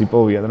ტრავმას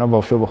იპოვიან რა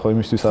ბავშვობა ხო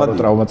იმისთვის არა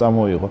ტრავმა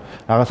წამოიღო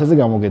რაღაცაზე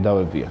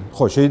გამოგედავებიან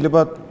ხო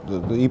შეიძლება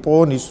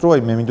იპოვონ ის რომ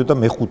აი მე მინდოდა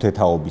მეხუთე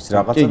თაობის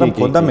რაღაცა და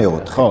მქონდა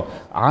მეოთხე ხო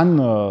ან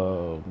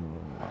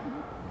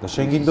და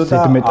შენ გინდოდა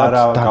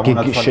არა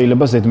გამონაცხადი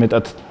შეიძლება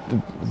ზედმეტად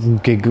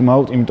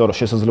უგეგმავთ იმიტომ რომ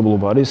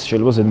შესაძლებლობა არის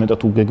შეიძლება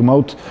ზედმეტად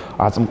უგეგმავთ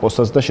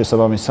აწმყოსაც და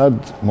შესაბამისად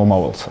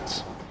მომავალსაც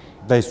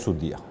და ეს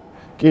ცუდია.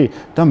 კი,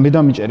 და მე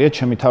დამიჭერია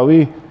ჩემი თავი,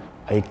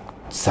 აი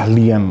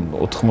ძალიან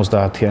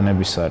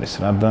 90-იანების არის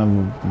რა და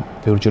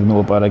ბევრჯერ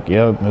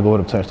მელაპარაკია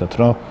მეგობრებთან ერთად,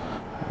 რომ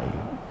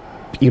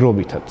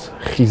პირობითად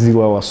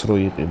ხიზილავას რო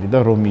იყიდი და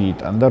რომ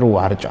მიიტან და რო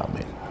არ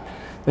ჭამენ.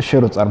 და შენ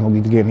რო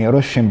წარმოგიდგენია, რომ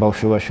შენ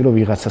ბავშვობაში რო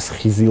ვიღაცას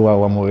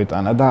ხიზილავა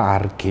მოეტანა და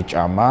არ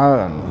გეჭამა,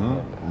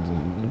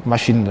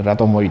 მაშინ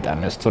რატომ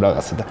მოიტანეს თუ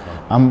რაღაცა და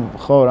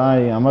ხო რა,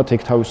 აი ამათ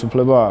ეგ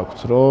თავისუფლება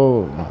აქვს,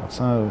 რომ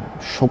რაღაცა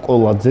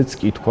შოკოლადზეც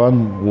კი თქვან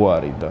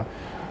უარი და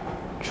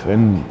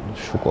ჩვენ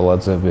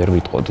შოკოლადზე ვერ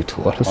ვიტყოდი თუ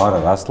არა. არა,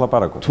 რას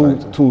ლაპარაკობ?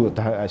 თუ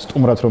აი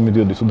სტუმრად რომ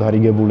მიდიოდი თუ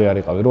დარიგებული არ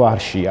იყავი, რომ არ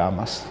შეა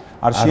ამას.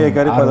 არ შეა ეგ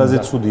არის ყველაზე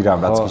ცუდი რამ,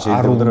 რაც კი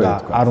შეიძლება და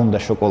თქვა. არ უნდა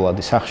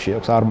შოკოლადი, სახში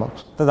აქვს, არ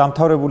მაქვს. და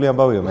დამთავრებული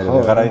ამბავია, მე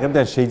ვეღარ აიღებ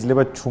და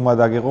შეიძლება ჩუმად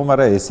აგიღო,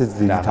 მაგრამ ესეც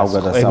დიდი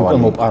თავგადასავალია.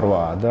 ეგ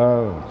მოპარვაა და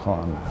ხო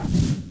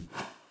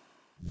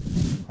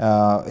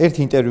ერთ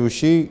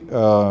ინტერვიუში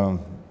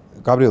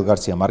გაბრიელ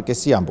გარსია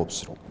მარკესი ამბობს,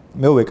 რომ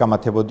მე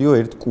ვეკამათებოდიო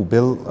ერთ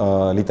კუბელ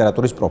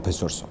ლიტერატურის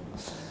პროფესორსო,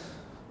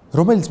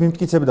 რომელიც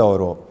მიმტკიცებდაო,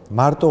 რომ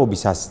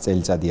მარტოობის 100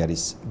 წელიწადი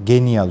არის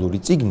გენიალური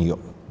წიგნიო,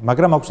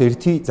 მაგრამ აქვს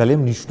ერთი ძალიან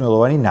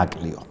მნიშვნელოვანი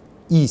ნაკლიო.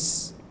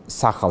 ის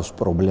სახავს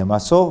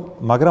პრობლემასო,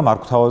 მაგრამ არ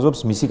გვთავაზობს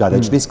მისი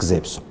გადაჭრის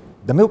გზებსო.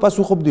 და მე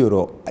ვპასუხობდიო,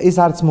 რომ ეს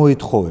არც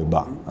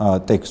მოეთხოვება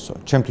ტექსტსო.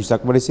 ჩემთვის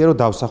საკმარისია, რომ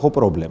დავსახო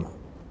პრობლემა.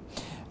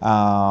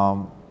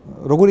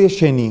 როგორია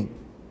შენი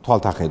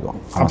თვალთახედვა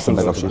ამასთან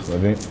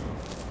დაკავშირებით?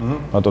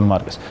 ბატონ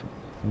მარკეს.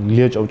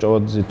 ლია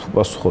ჭავჭავაძე თუ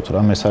პასუხობთ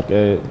რა, მე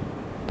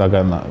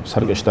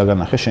სარკეში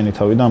დაგანახე შენი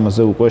თავი და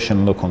ამაზე უკვე შენ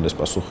უნდა გქონდეს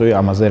პასუხი,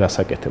 ამაზე რა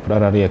საკეთებ, რა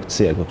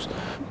რეაქცია გაქვს.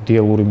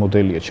 იდეალური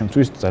მოდელია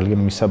ჩემთვის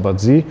ძალიან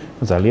მისაბაძი,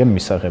 ძალიან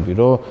მისაღები,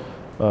 რომ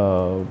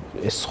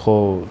ეს ხო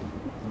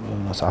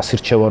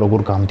ასირჩევა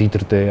როგორ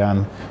გამდიდრდე ან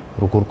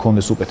როგორ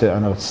ქონდეს უკეთე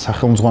ან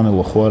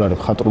სახელმძღვანელო ხო არ არის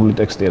მხატვრული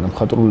ტექსტია და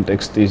მხატვრული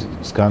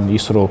ტექსტისგან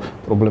ის რომ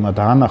პრობლემა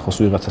დაანახოს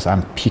ვიღაცას ან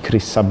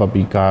ფიქრის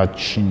საბაბი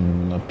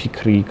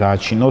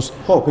გააჩინოს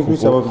ხო ფიქრის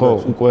საბაბი ხო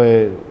უკვე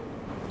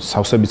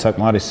სავსებით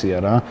საკმარისია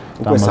რა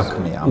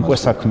უკვე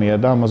საქმეა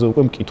და ამაზე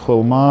უკვე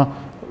მკითხველმა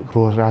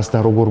რას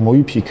და როგორ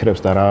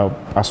მოიფიქრებს და რა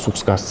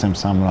პასუხს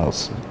გასცემს ამ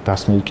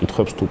დასმულ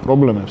კითხვებს თუ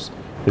პრობლემებს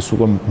ეს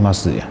უკვე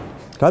მასზეა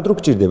რა დრო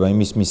გჭირდება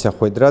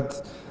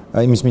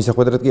იმის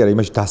მისახვედრად კი არა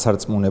იმაში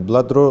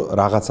დასარწმუნებლად რომ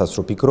რაღაცას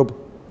რო ფიქრობ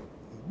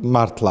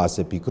მართლა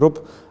ასე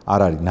ფიქრობ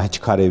არ არის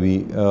ნაჩქარევი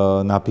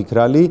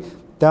ნაფიქრალი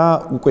და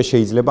უკვე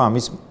შეიძლება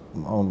ამის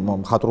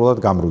მხატვრულად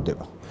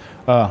გამრუდება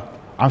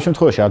ამ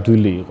შემთხვევაში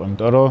ადვილი იყო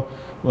იმიტომ რომ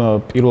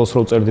პირველს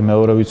რო წერდი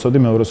მეორე ვიცოდი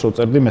მეორეს რო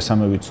წერდი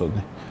მესამე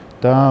ვიცოდი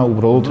და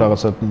უბრალოდ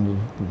რაღაცა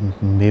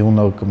მე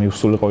უნდა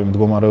მივსულიყო იმ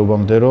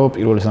მდგომარეობამდე რომ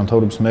პირველის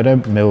დამთავრების მერე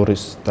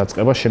მეორის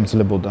დაწყება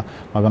შემძლებოდა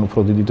მაგრამ უფრო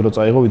დიდი დრო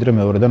წაიღო ვიდრე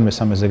მეორედან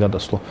მესამეზე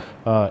გადასვლა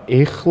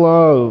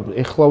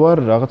ეხლა ვარ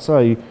რაღაცა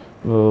აი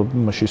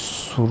მაშინ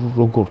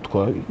როგორ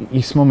თქვა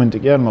ის მომენტი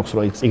კი არ მაქვს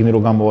რომ აი წიგნი რო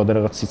გამოვა და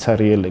რაღაც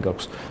სიცარიელე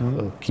გაქვს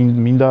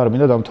მინდა არ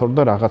მინდა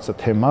დამთავრდა რაღაცა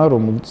თემა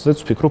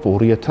რომელზეც ვფიქრობ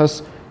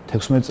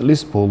 2016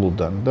 წლის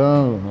ბოლოდან და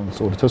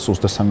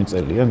 2023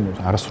 წელია,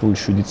 არასრული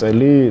 7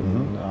 წელი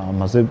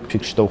ამაზე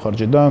ფიქრში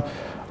დავხარჯე და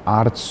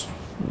არც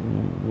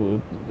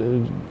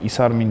ის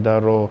არ მინდა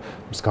რომ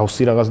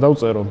მსგავსი რაღაც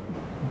დავწერო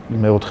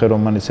მეოთხე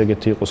რომანიც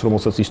ეგეთი იყოს,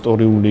 რომელსაც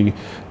ისტორიული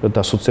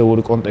და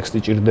სოციალური კონტექსტი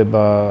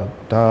ჭირდება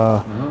და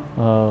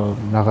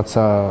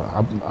რაღაცა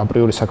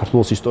აპრიორი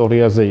საქართველოს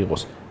ისტორიაზე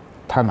იყოს.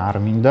 თან არ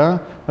მინდა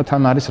და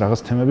თან არის რაღაც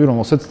თემები,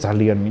 რომელსაც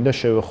ძალიან მინდა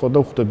შევეხო და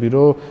ვხვდები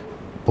რომ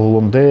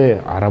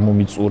ბოლომდე არ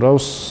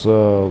მომიწურავს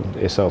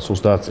ესა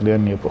 30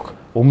 წლიანი ეპოქა.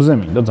 ომზე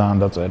მინდა ძალიან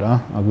დაწერა,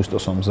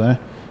 აგვისტოს ომზე,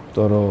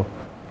 იმიტომ რომ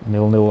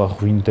ნელ-ნელა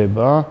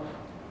ღვინდება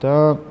და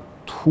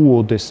თუ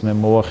ოდესმე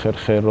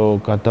მოახერხე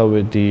რომ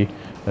გადავედი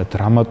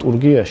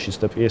დრამატურგიაში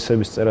და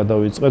პიესების წერა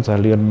დავიწყე,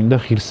 ძალიან მინდა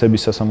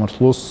ღირსების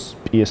სასამართლოს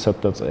პიესად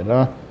დაწერა.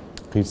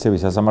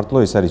 ღირსების სასამართლო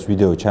ეს არის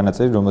ვიდეო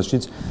ჩანაწერი,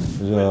 რომელშიც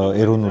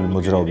ეროვნული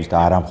მოძრაობის და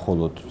არა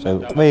მხოლოდ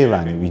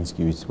ყველანი ვინც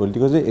კი ვიცი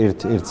პოლიტიკოზე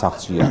ერთ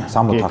სახლშია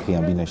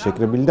 60-ხიან ბინაში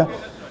შეკრებილი და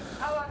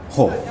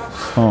ხო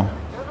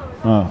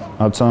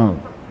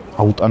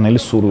აუტანელი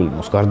სურვილი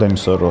მოს გარდა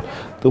იმისა რომ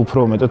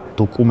უფრო მეტად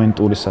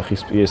დოკუმენტური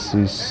სახის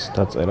პიესის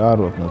დაწერა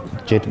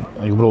ჯერ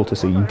უბრალოდ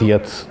ესე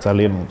იდეათ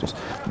ძალიან მოწონს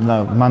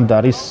მან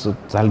არის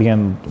ძალიან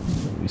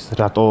ის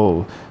რატო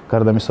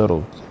გარდა იმისა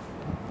რომ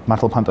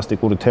მართლა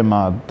ფანტასტიკური თემა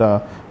და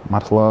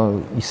მართლა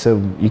ისე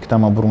იქ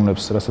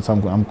დამაბრუნებს რასაც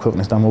ამ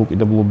ქვეყნის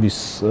დამოუკიდებლობის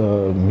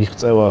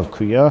მიღწევა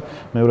ქვია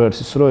მეორე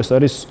არის ის რომ ეს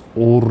არის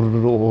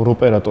ორ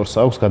ოპერატორს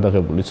აქვს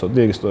გადაღებული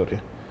ცოდი ეგ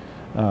ისტორია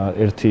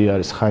ერთი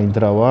არის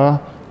ხაინდრავა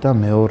და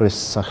მეორეს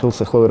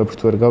სახელს ახლა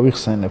ვერაფრით ვერ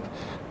გავიხსენებ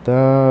და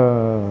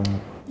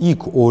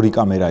იქ ორი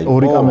კამერა იყო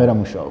ორი კამერა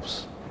მუშაობს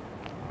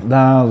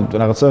და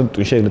რაღაცა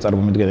შეიძლება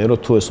წარმომიდგენია რომ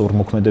თუ ეს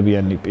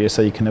ორმოქმედებიანი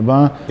პიესა იქნება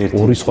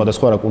ორი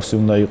სხვადასხვა რაკურსი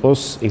უნდა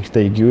იყოს ერთ და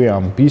იგივე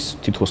ამბის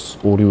თითქოს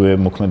ორივე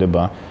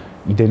მოქმედება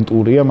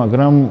იდენტურია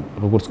მაგრამ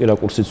როგორც კი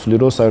რაკურსი ცვლი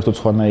რომ საერთოდ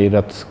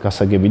სხვანაირად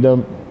გასაგები და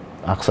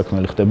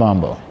აღსაქმელი ხდება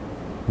ამბავი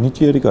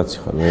ნიჭიერი კაცი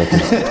ხარ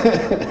ვერაფერს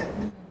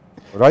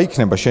რა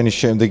იქნება შენი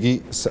შემდეგი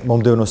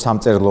მომდევნო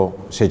სამწერლო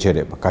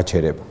შეჩერება,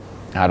 გაჩერება?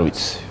 არ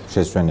ვიცი.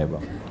 შესვენება.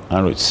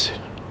 არ ვიცი.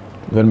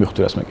 ვერ მივხვდი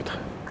რას მეკითხე.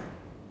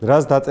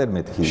 რას დაწერ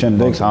მეთქი?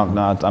 შემდეგ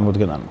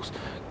წარმოდგენა მაქვს.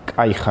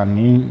 კაი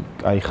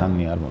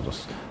ხანი არ მოძოს.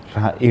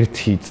 რა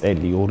ერთი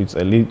წელი, ორი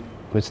წელი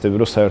ვეცდები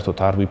რომ საერთოდ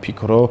არ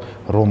ვიფიქრო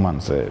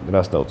რომანზე,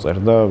 რას დავწერ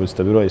და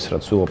ვეცდები რომ ის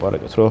რაც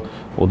ვილაპარაკეთ, რომ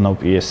ოდნავ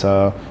პიესა,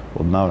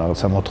 ოდნავ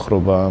რაღაცა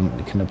მოთხრობა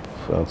იქნებ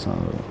რაღაცა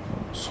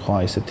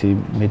სხვა ესეთი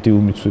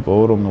მედიუმიც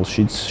ვიპოვო,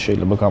 რომელშიც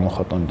შეიძლება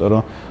გამოხატო, იმიტომ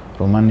რომ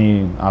რომანი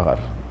აღარ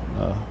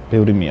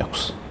ბევრი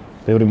მიაქვს.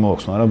 ბევრი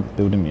მოაქვს, მაგრამ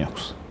ბევრი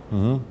მიაქვს.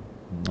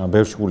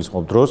 ბევრში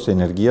გულისხმობ დროს,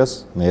 ენერგიას,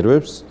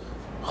 ნერვებს.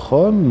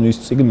 ხო, ის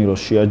წიგნი რო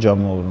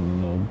შეაჯამო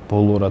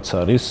ბოლო რაც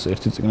არის,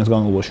 ერთი წიგნის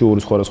განმავლობაში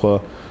ორი სხვადასხვა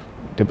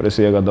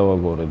დეპრესია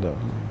გადავაგორე და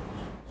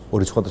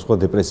ორი სხვადასხვა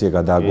დეპრესია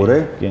გადააგორე?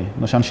 კი.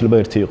 ნუ შეიძლება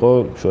ერთი იყო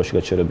შუაში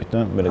გაჩერებით და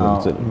მე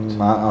გაგრძელებით.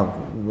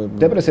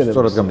 დეპრესია.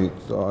 სწორად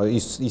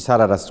ის არ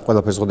არის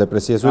ყველაფერს ხო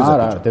დეპრესიას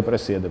ვეძახი? არა,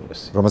 დეპრესია.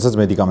 რომელსაც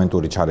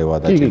მედიკამენტური ჩარევა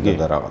დაჭირდა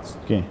და რაღაც.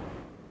 კი.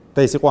 და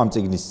ის იყო ამ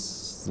წიგნის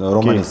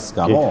რომანის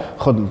გამო?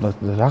 ხო,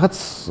 რაღაც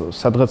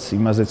სადღაც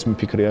იმაზეც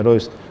მიფიქრია, რომ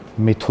ეს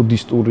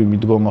მეთოდისტური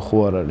მიდგომა ხო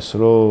არ არის,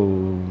 რომ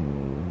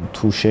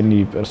თუ შენი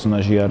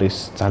პერსონაჟი არის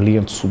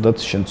ძალიან ცუდად,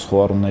 შენ ხო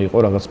არ უნდა იყო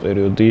რაღაც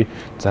პერიოდი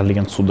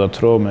ძალიან ცუდად,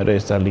 რომ მე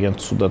ეს ძალიან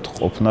ცუდად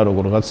ყოფნა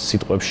როგორღაც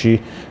სიტყვებში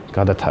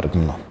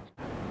გადათარგმნო.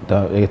 და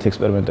ეგეთი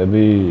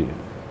ექსპერიმენტები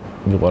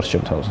მიყვარს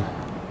ჩემ თავზე.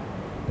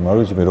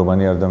 მაგალითად მე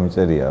რომანი არ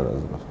დამიწერია რა.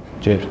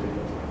 ჯერ.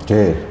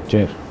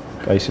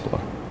 კაი სიტყვა.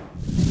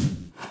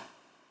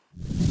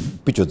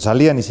 ბიჭო,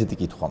 ძალიან ისეთი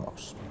კითხვა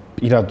მაქვს.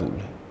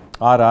 პირადული.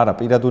 არა,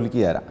 პირადული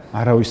კი არა.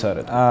 არავის არ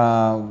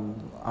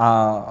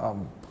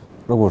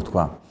როგორ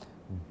თქვა?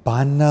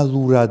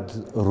 ბანალურად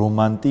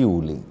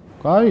რომანტიული.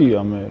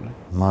 კაია მე.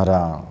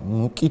 მაგრამ,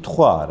 ნუ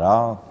კითხვაა რა.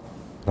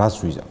 რას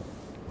ვიზამ?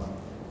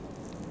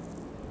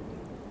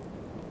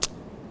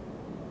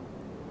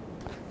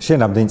 შენ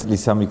ამდენ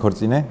წლის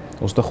სამიქორწინე?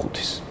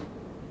 25-ის.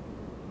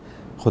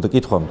 ხო და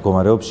კითხვა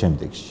მდგომარეობს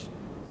შემდეგში.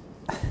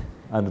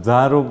 ანუ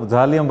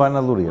ძალიან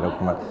ბანალურია რა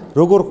თქმა უნდა.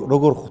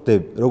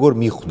 როგორ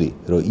მიხვდი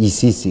რომ ის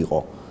იყო?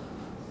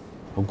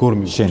 როგორ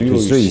მიხვდი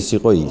შენთვის რომ ის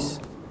იყო ის?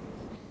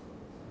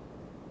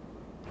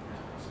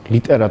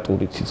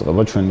 ლიტერატურით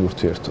იწყება ჩვენი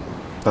ურთიერთობა.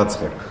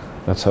 დაცხებ.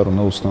 რაც არ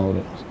უნდა უცნაური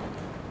იყოს.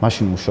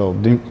 მაშინ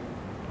მუშაობდი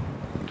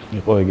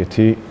იყო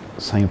ეგეთი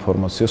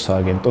საინფორმაციო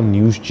სააგენტო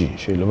News-G,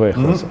 შეიძლება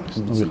ეხლაც არის.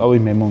 ნუ ვიყავი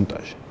მე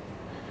მონტაჟი.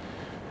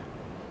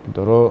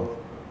 იმიტომ რომ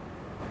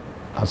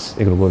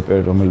ეგ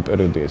რომელი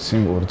პერიოდი ეცი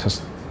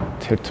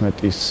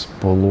 2011-ის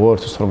ბოლო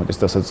 2012-ის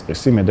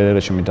დასაწყისი მე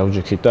დერეშემი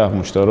დავჯექით და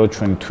აღმოჩნდა რომ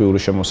ჩვენი თვიური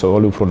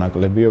შემოსავალი უფრო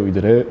ნაკლებია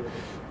ვიდრე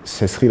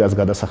სესხი რაც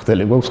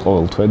გადასახდელი გვაქვს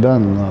ყოველთვე და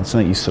რაღაცა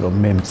ის რომ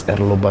მე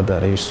მწერლობა და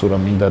რეჟისურა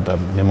მინდა და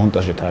მე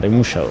მონტაჟით არ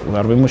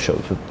ვიმუშავ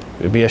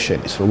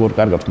ბიაშენის როგორ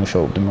კარგად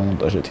მუშაობდი მე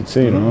მონტაჟით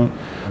იცი ნუ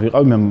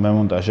ვიყავი მე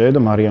მონტაჟე და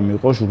მარიამი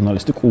იყო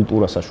ჟურნალისტი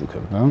კულტურას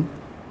აშუქებდა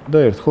და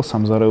ერთხელ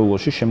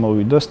სამზარეულოში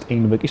შემოვიდა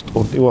სტეინბეკის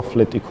ტორტი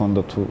ვაფლეტი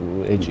ქონდა თუ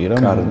ეჭირა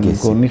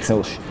მგონი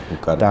ხელში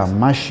და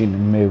მაშინ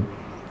მე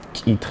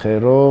კითხე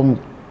რომ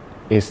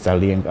ეს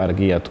ძალიან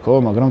კარგია თქო,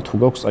 მაგრამ თუ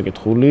გაქვს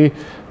საკითხული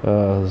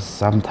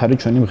ზამთარი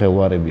ჩვენი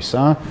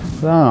მღელვარებისა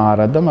და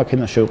არა და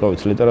მაქედან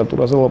შევყავით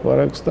ლიტერატურაზე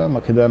ლაპარაკს და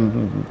მაქედან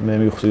მე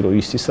მივხვდი რომ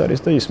ის არის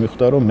და ის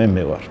მიხვდა რომ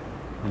მე ვარ.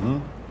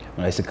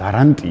 მაგრამ ეს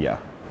გარანტია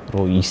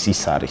რომ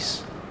ის არის.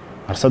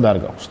 არსად არ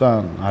გაქვს და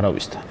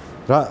არავისთან.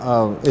 რა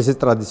ესეც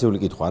ტრადიციული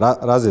კითხვა,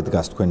 რაზე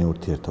დგას თქვენი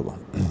ურთიერთობა?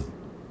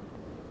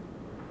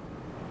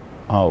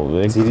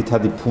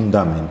 ძირითადი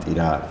ფუნდამენტი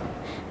რა არის?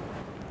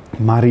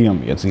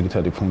 მარიამია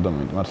ძირითადი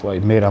ფუნდამენტი. მართლა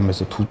მე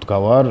რამეზე თუ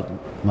დგავარ,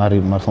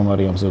 მართლა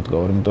მარიამზე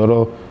დგავარ, იმიტომ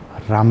რომ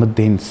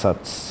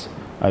რამდენსაც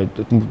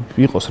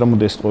იყოს რა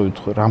მოდესტყოვით,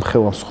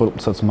 რამხელა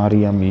მსხვერპლსაც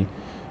მარიამი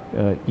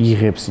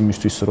იღებს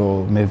იმისთვის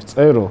რომ მე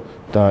ვწერო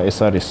და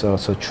ეს არის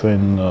რაღაცა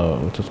ჩვენ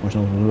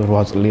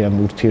 8 წლიან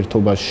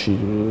ურთიერთობაში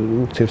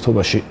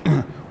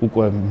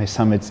უკვე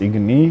მესამე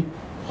წიგნი,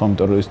 ხო,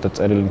 იმიტომ რომ ის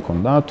დაწერილი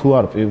მქონდა, თუ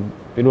არ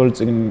პირველი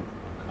წიგნი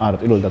არა,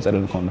 პირველი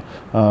დაწერილი მქონდა.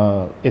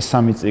 ეს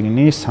სამი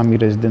წიგნი, სამი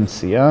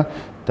რეზიდენცია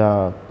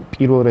და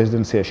პირველ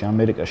რეზიდენციაში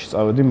ამერიკაში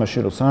წავედი,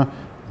 მაშინ როცა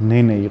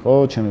ნენე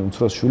იყო, ჩემი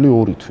უმცროსი შვილი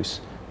 2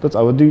 თვის. და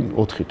წავედი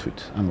 4 თვით.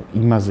 ანუ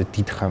იმაზე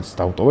დიდხანს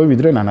დავტოვე,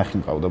 ვიდრე ნანახი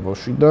მყავდა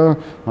ბავშვი და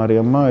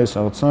მარიამმა ეს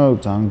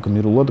რაღაცა ძალიან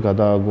გმირულად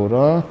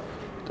გადააგორა.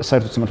 და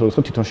საერთოდ სიმართლე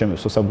ვთქვათ, თვითონ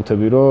შემეცო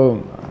საბუთები,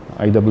 რომ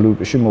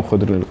IWP-ში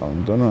მოხვედრილი ყავ.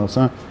 და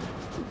რაღაცა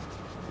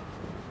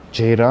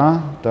ჯერა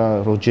და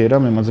როჯერა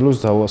მემაძლევს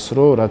ძალას,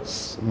 რომ რაც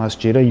მას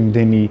ჯერა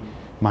იმდენი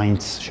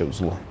მაინც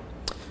შევძლო.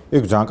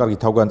 ეგ ძალიან კარგი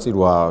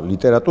თავგანწირვა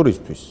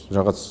ლიტერატურისთვის,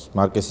 რაღაც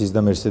მარკესის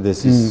და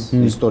მერსედესის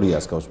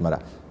ისტორიას გავს,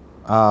 მაგრამ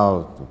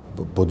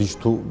ბოდიშ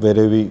თუ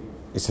ვერევი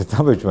ესე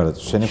თამბეჭ, მაგრამ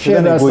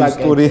შენებიდან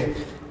ეგოისტური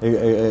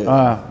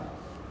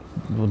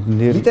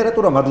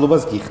ლიტერატურა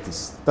მადლობას გიხდის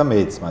და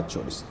მეც მათ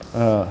შორის.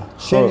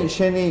 შენი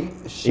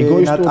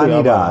შენატანი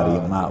რა არის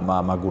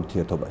მაგ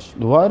ურთიერთობაში?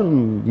 ვარ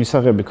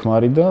მისაღები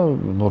ქმარი და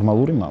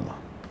ნორმალური მამა.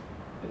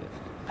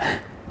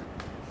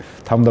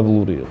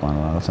 თამდაბლური იყო, ანუ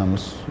რაღაც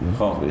ამას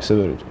ესე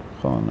ვერ ვიტყვი.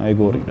 ხო,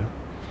 ეგორი რა.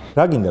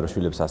 რა გინდა რომ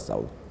შვილებს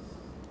ასწავლო?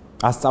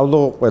 ასწავლო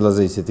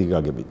ყველაზე ისეთი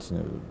გაგებით.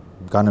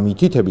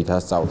 განამითითებით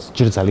ასწავლოს.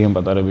 ჯერ ძალიან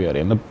პატარები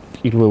არიან და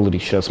პირველ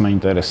რიგში რაც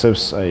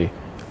მაინტერესებს, აი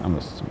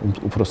ამას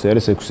უფროსი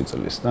არის 6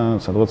 წლის და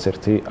სადღაც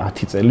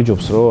 10 წელი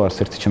ჯობს რომ არც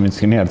ერთი ჩემი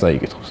წიგნი არ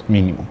წაიკითხოს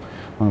მინიმუმ.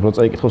 მაგრამ რო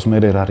წაიკითხოს მე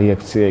რა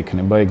რეაქცია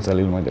იქნება, ეგ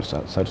ძალიან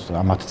მაინტერესებს. საერთოდ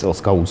ამ 10 წელს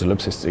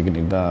გაუძლებს ეს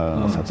წიგნი და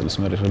საწლის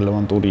მე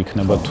რელევანტური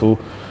იქნება თუ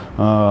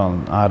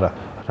არა.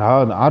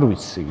 არ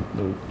ვიცი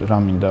რა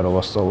მინდა რომ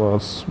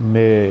ვასწავლოს.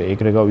 მე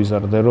ეგრე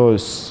გავიზარდე რომ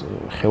ეს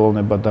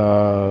ხელოვნება და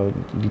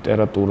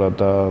ლიტერატურა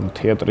და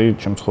თეატრი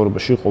ჩემ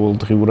ცხოვრებაში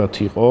ყოველდღიურად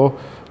იყო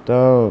და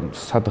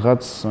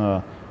სადღაც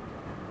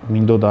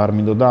მინდოდა არ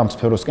მინდოდა ამ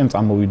სფეროსკენ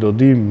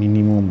წამოვიდოდი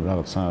მინიმუმ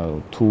რაღაცა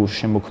თუ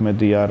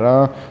შემოქმედი არა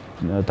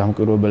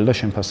დამკვირვებელი და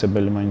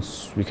შემფასებელი მაინც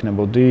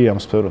ვიქნებოდი ამ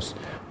სფეროს.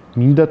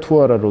 მინდა თუ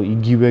არა რომ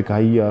იგივე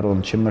გაიარონ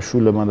ჩემმა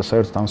შვილებმა და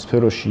საერთოდ ამ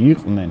სფეროში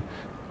იყვნენ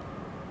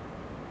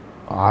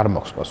არ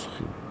მაქვს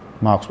პასუხი.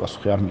 მაქვს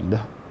პასუხი არ მინდა.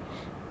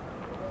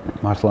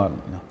 მართლა არ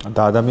მინდა.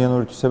 და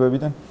ადამიანური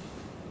თვისებებიდან?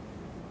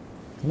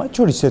 მათ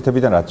შორის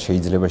ერთებიდან რაც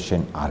შეიძლება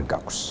შენ არ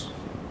გაქვს.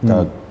 და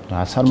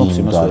რაც არ მაქვს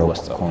იმას ვერ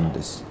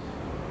ვასწავლე.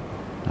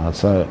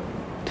 რაღაცა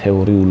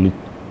თეორიული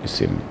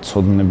ისინი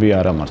ცოდნები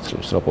არ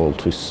ამართლებს რა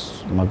ყოველთვის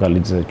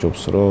მაგალითზე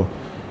ჯობს რომ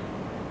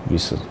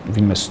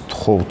ვინმე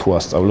თხოვ თუ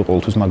ასწავლი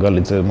ყოველთვის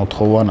მაგალითზე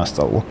მოთხოვ ან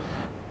ასწავლო.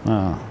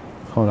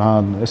 ხო რა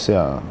ესე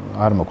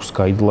არ მაქვს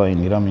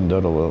გაიდლაინი რა მინდა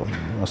რომ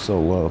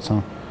ასწავლო რაღაცა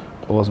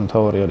ყველაზე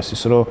მთავარი არის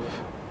ის რომ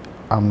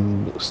ამ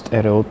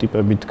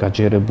სტერეოტიპებით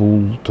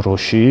გაჯერებულ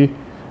დროში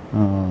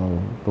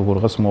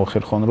როგორღაც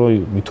მოახერხონ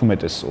რომ მით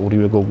უმეტეს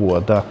ორივე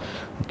გოგოა და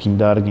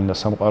გინდა არ გინდა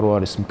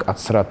სამყარო არის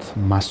მკაცრად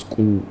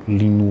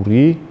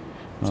მასკულინური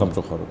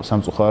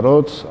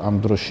სამწუხაროდ ამ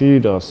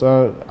დროში რაღაცა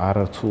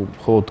არათუ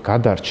მხოლოდ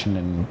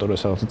გადარჩნენ იმიტომ რომ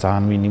რაღაცა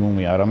ძალიან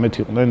მინიმუმი არამედ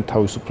იყვნენ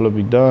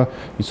თავისუფლები და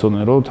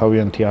იცოდნენ რომ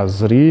თავიანთი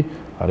აზრი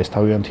არის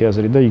თავიანთი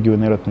აზრი და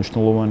იგივენერად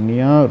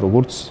მნიშვნელოვანია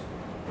როგორც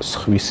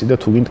სხვისი და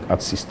თუ გინდ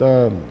კაცის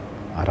და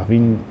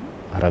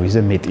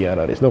არავიზე მეტი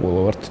არ არის და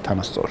ყველა ვართ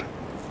თანასწორი.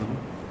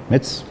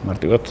 მეც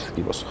მარტივად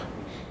გიპასუხე.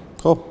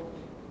 ხო.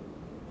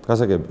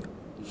 გასაგებია.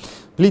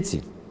 ბლიცი.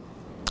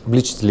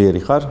 ბლიცი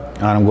ძლიერი ხარ?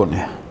 არა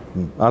მგონია.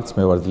 არც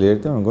მე ვარ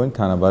ძლიერი და მგონი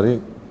თანაბარი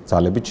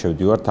ძალებით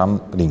შევდივართ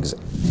ამ რინგზე.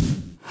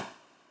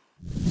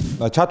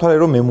 ჩათვალე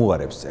რომ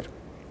მემუარებს წერ.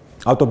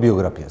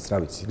 ავტობიოგრაფიას,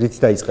 რა ვიცი,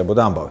 რითი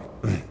დაიწყებოდა ამბავი.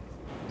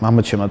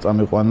 მამა ჩემა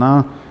წამიყვანა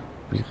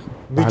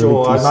ბიჭო,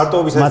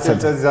 მარტოობის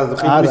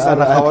წელიწადს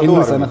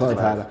ყიდვის ანახავად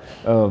არა.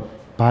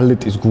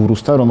 ბალეტის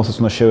გურუსთან, რომელსაც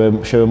უნდა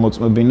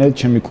შევემოწმებინე,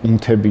 ჩემი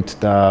კუნთებით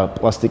და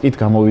პლასტიკით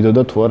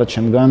გამოვიდოდა თუ არა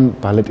ჩემგან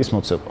ბალეტის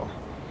მოცეკვა.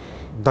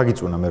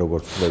 დაგიწუნა მე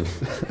როგორც ვთქვი.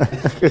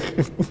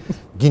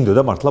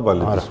 გინდოდა მართლა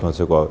ბალეტის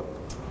მოცეკვა?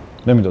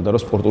 მე მინდოდა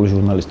რომ სპორტული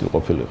ჟურნალისტი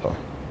ყოფილიყო.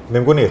 მე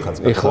მგონი ეხაც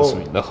გახო. ეხაც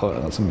მინდა ხო,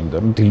 რაღაც მინდა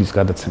რომ დილის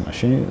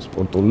გადაცემაში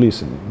სპორტული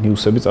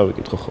ნიუსები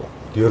წავიკითხო ხო.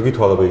 გიორგი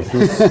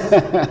თვალაბეიშვილს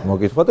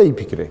მოკითხა და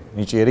იფიქრე.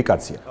 ნიჭიერი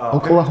კაცია.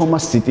 ოკლაჰომა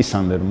სიტი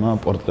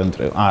სანდერმა პორტლენდ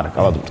არა,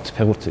 კალათბურთი,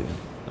 ფეხბურთი.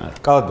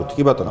 კალათბურთი,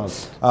 კი ბატონო.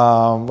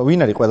 ვინ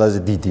არის ყველაზე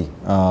დიდი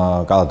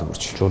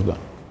კალათბურთში?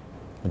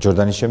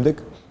 ჯორდანის შემდეგ?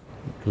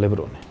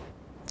 ლებრონი.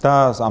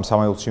 და ამ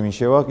სამეულში ვინ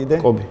შევა კიდე?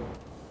 კობი.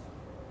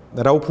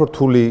 რა უფრო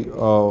რთული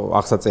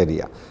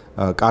აღსაწერია?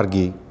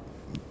 კარგი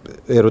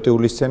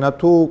ეროტიული სცენა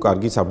თუ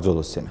კარგი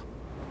საბრძოლო სცენა?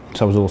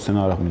 საბრძოლო სცენა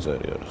არ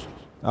აღმიწერია.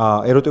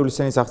 ეროტიული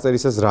სცენის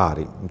აღწერისას რა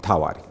არის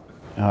მთავარი?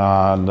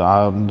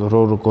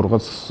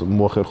 როგორღაც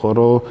მოახერხო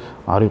რომ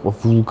არ იყო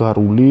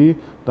ვულგარული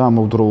და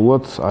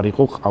ამავდროულად არ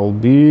იყო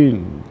ყალბი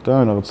და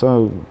რაღაცა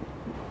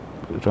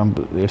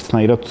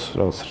ერთნაირად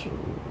რაღაც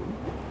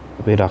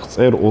ვერ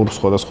აღწერ ორ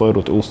სხვადასხვა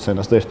ეროტიულ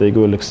სცენას და ერთ და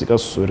იგივე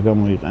ლექსიკას ვერ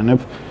გამოიყენებ.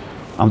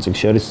 ამ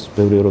წიგნში არის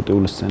ბევრი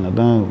ეროტიული სცენა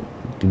და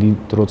დიდი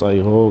დრო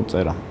წაიღო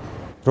წერა.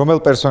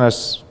 რომელ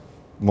პერსონაჟს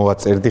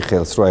მოვაწერდი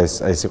ხელს, რომ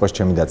ეს იყოს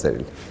ჩემი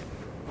დაწერილი.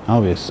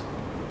 ავი ეს.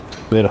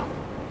 ვერა.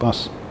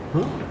 პას.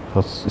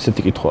 რაც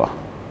ისეთი კითხვაა.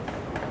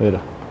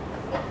 ვერა.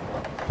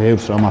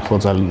 ბევრს რა მართლა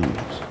ძალიან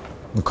აქვს.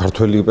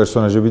 ქართველი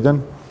პერსონაჟებიდან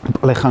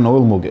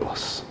პლეხანოველს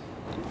მოგევას.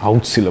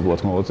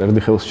 აუცილებლად მოვაწერდი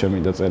ხელს ჩემი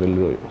დაწერილი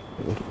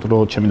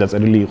რომ ჩემი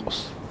დაწერილი იყოს.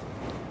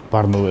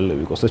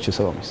 ბარნოველები იყოს და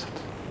შესაბამისად.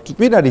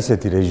 ვინ არის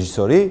ესეთი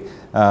რეჟისორი,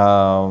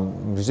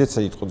 ვიზეც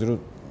იტყოდი რომ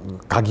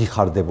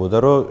გაგიხარდებოდა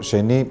რომ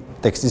შენი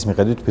ტექსტის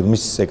მიხედვით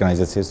ფილმის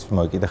ეკრანიზაციას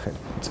მოეკიდა ხელი.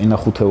 წინა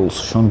ხუთეულს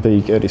შონ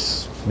ბეიკერის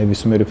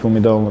ნებისმიერი ფილმი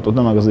დავამატოთ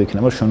და მაგაზე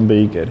იქნება შონ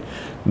ბეიკერი.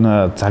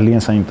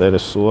 ძალიან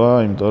საინტერესოა,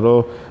 იმიტომ რომ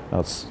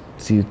რაც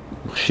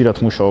ხშირად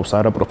მუშაობს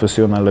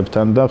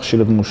არაპროფესიონალებთან და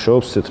ხშირად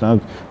მუშაობს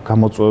ესეთრან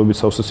გამოწვევებით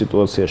სავსე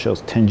სიტუაციაში, რაც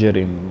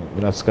Tangerine,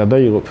 რაც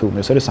გადაიღო ფილმი,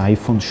 ეს არის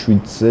iPhone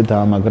 7-ზე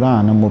დაამაგრა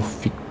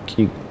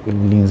ანამორფიკი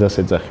ლინზას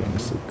ეძახიან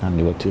ეს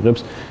განივად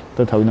იღებს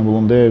და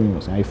თავინებოლომდე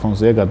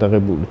iPhone-ზეა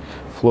გადაღებული.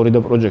 Florida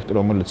Project,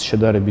 რომელიც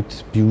შედარებით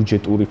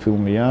ბიუჯეტური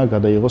ფილმია,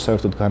 გადაიღო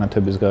საერთოდ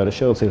განათების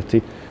გარეშე, რაც ერთი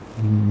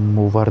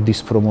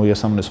მოვარდისფრო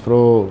მოიასამნესფრო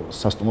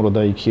სასტუმრო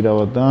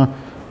დაიქირავა და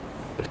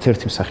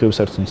ერთ-ერთი მსახიობი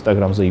საერთოდ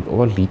Instagram-ზე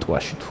იპოვა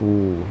ლიტვაში თუ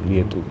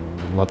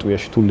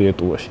ლატვიაში თუ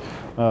ლიეტუვაში.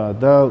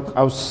 და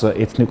ყავს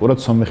ეთნიკურად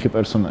სომეხი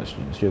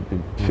პერსონაჟი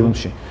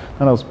ფილმში.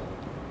 და რაღაც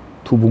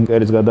თუ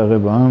ბუნკერის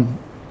გადაღება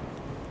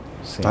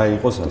აი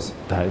იყოს ასე.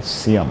 და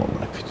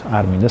სიამოვნებით.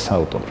 არ მინდა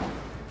საავტორო.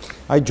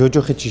 აი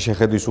ჯოჯოხეთში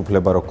შეხედვის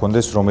უფლება რო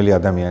გქონდეს, რომელი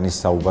ადამიანის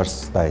საუბარს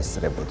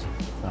დაესწრებოდი.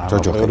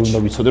 ჯოჯოხეთში. უნდა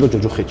ვიცოდე რომ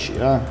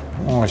ჯოჯოხეთშია?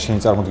 შენ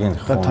წარმოდგენ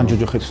ხო? თან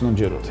ჯოჯოხეთს უნდა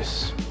ჯეროდეს.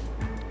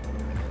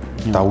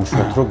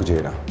 დაუშვათ რო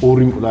გჯერა.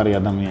 ორი მკვდარი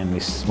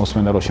ადამიანის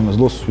მოსმენა რო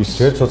შემოძლოს, ვის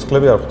ჯერ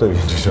ცოცხლები არ ხვდები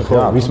ჯოჯოხეთში. ხო,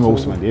 ვის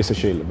მოусმენდი, ესე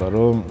შეიძლება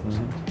რომ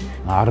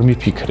არ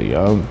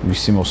მიფიქრია,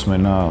 ვისი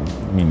მოსმენა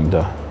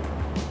მინდა.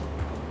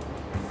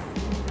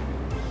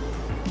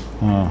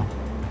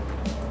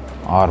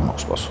 არ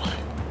მაქვს პასუხი.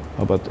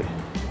 აბატე,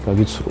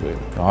 გაგიცრუე.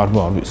 არ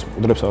ვის,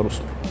 მკვდრებს არ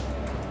უსმენ.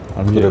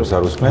 არ მკვდრებს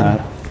არ უსმენ?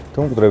 თუ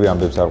მკვდრები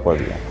ამბებს არ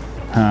ყვებიან.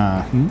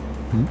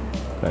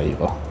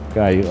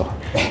 გაიგო.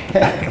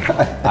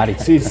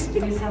 არიცის?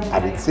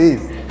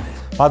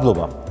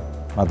 მადლობა.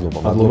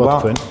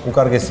 თქვენ.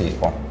 უკარგესი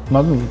იყო.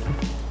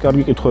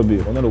 კარგი კითხვები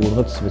იყო და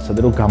როგორღაც ვეცადე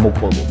რომ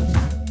გამოვყოლო.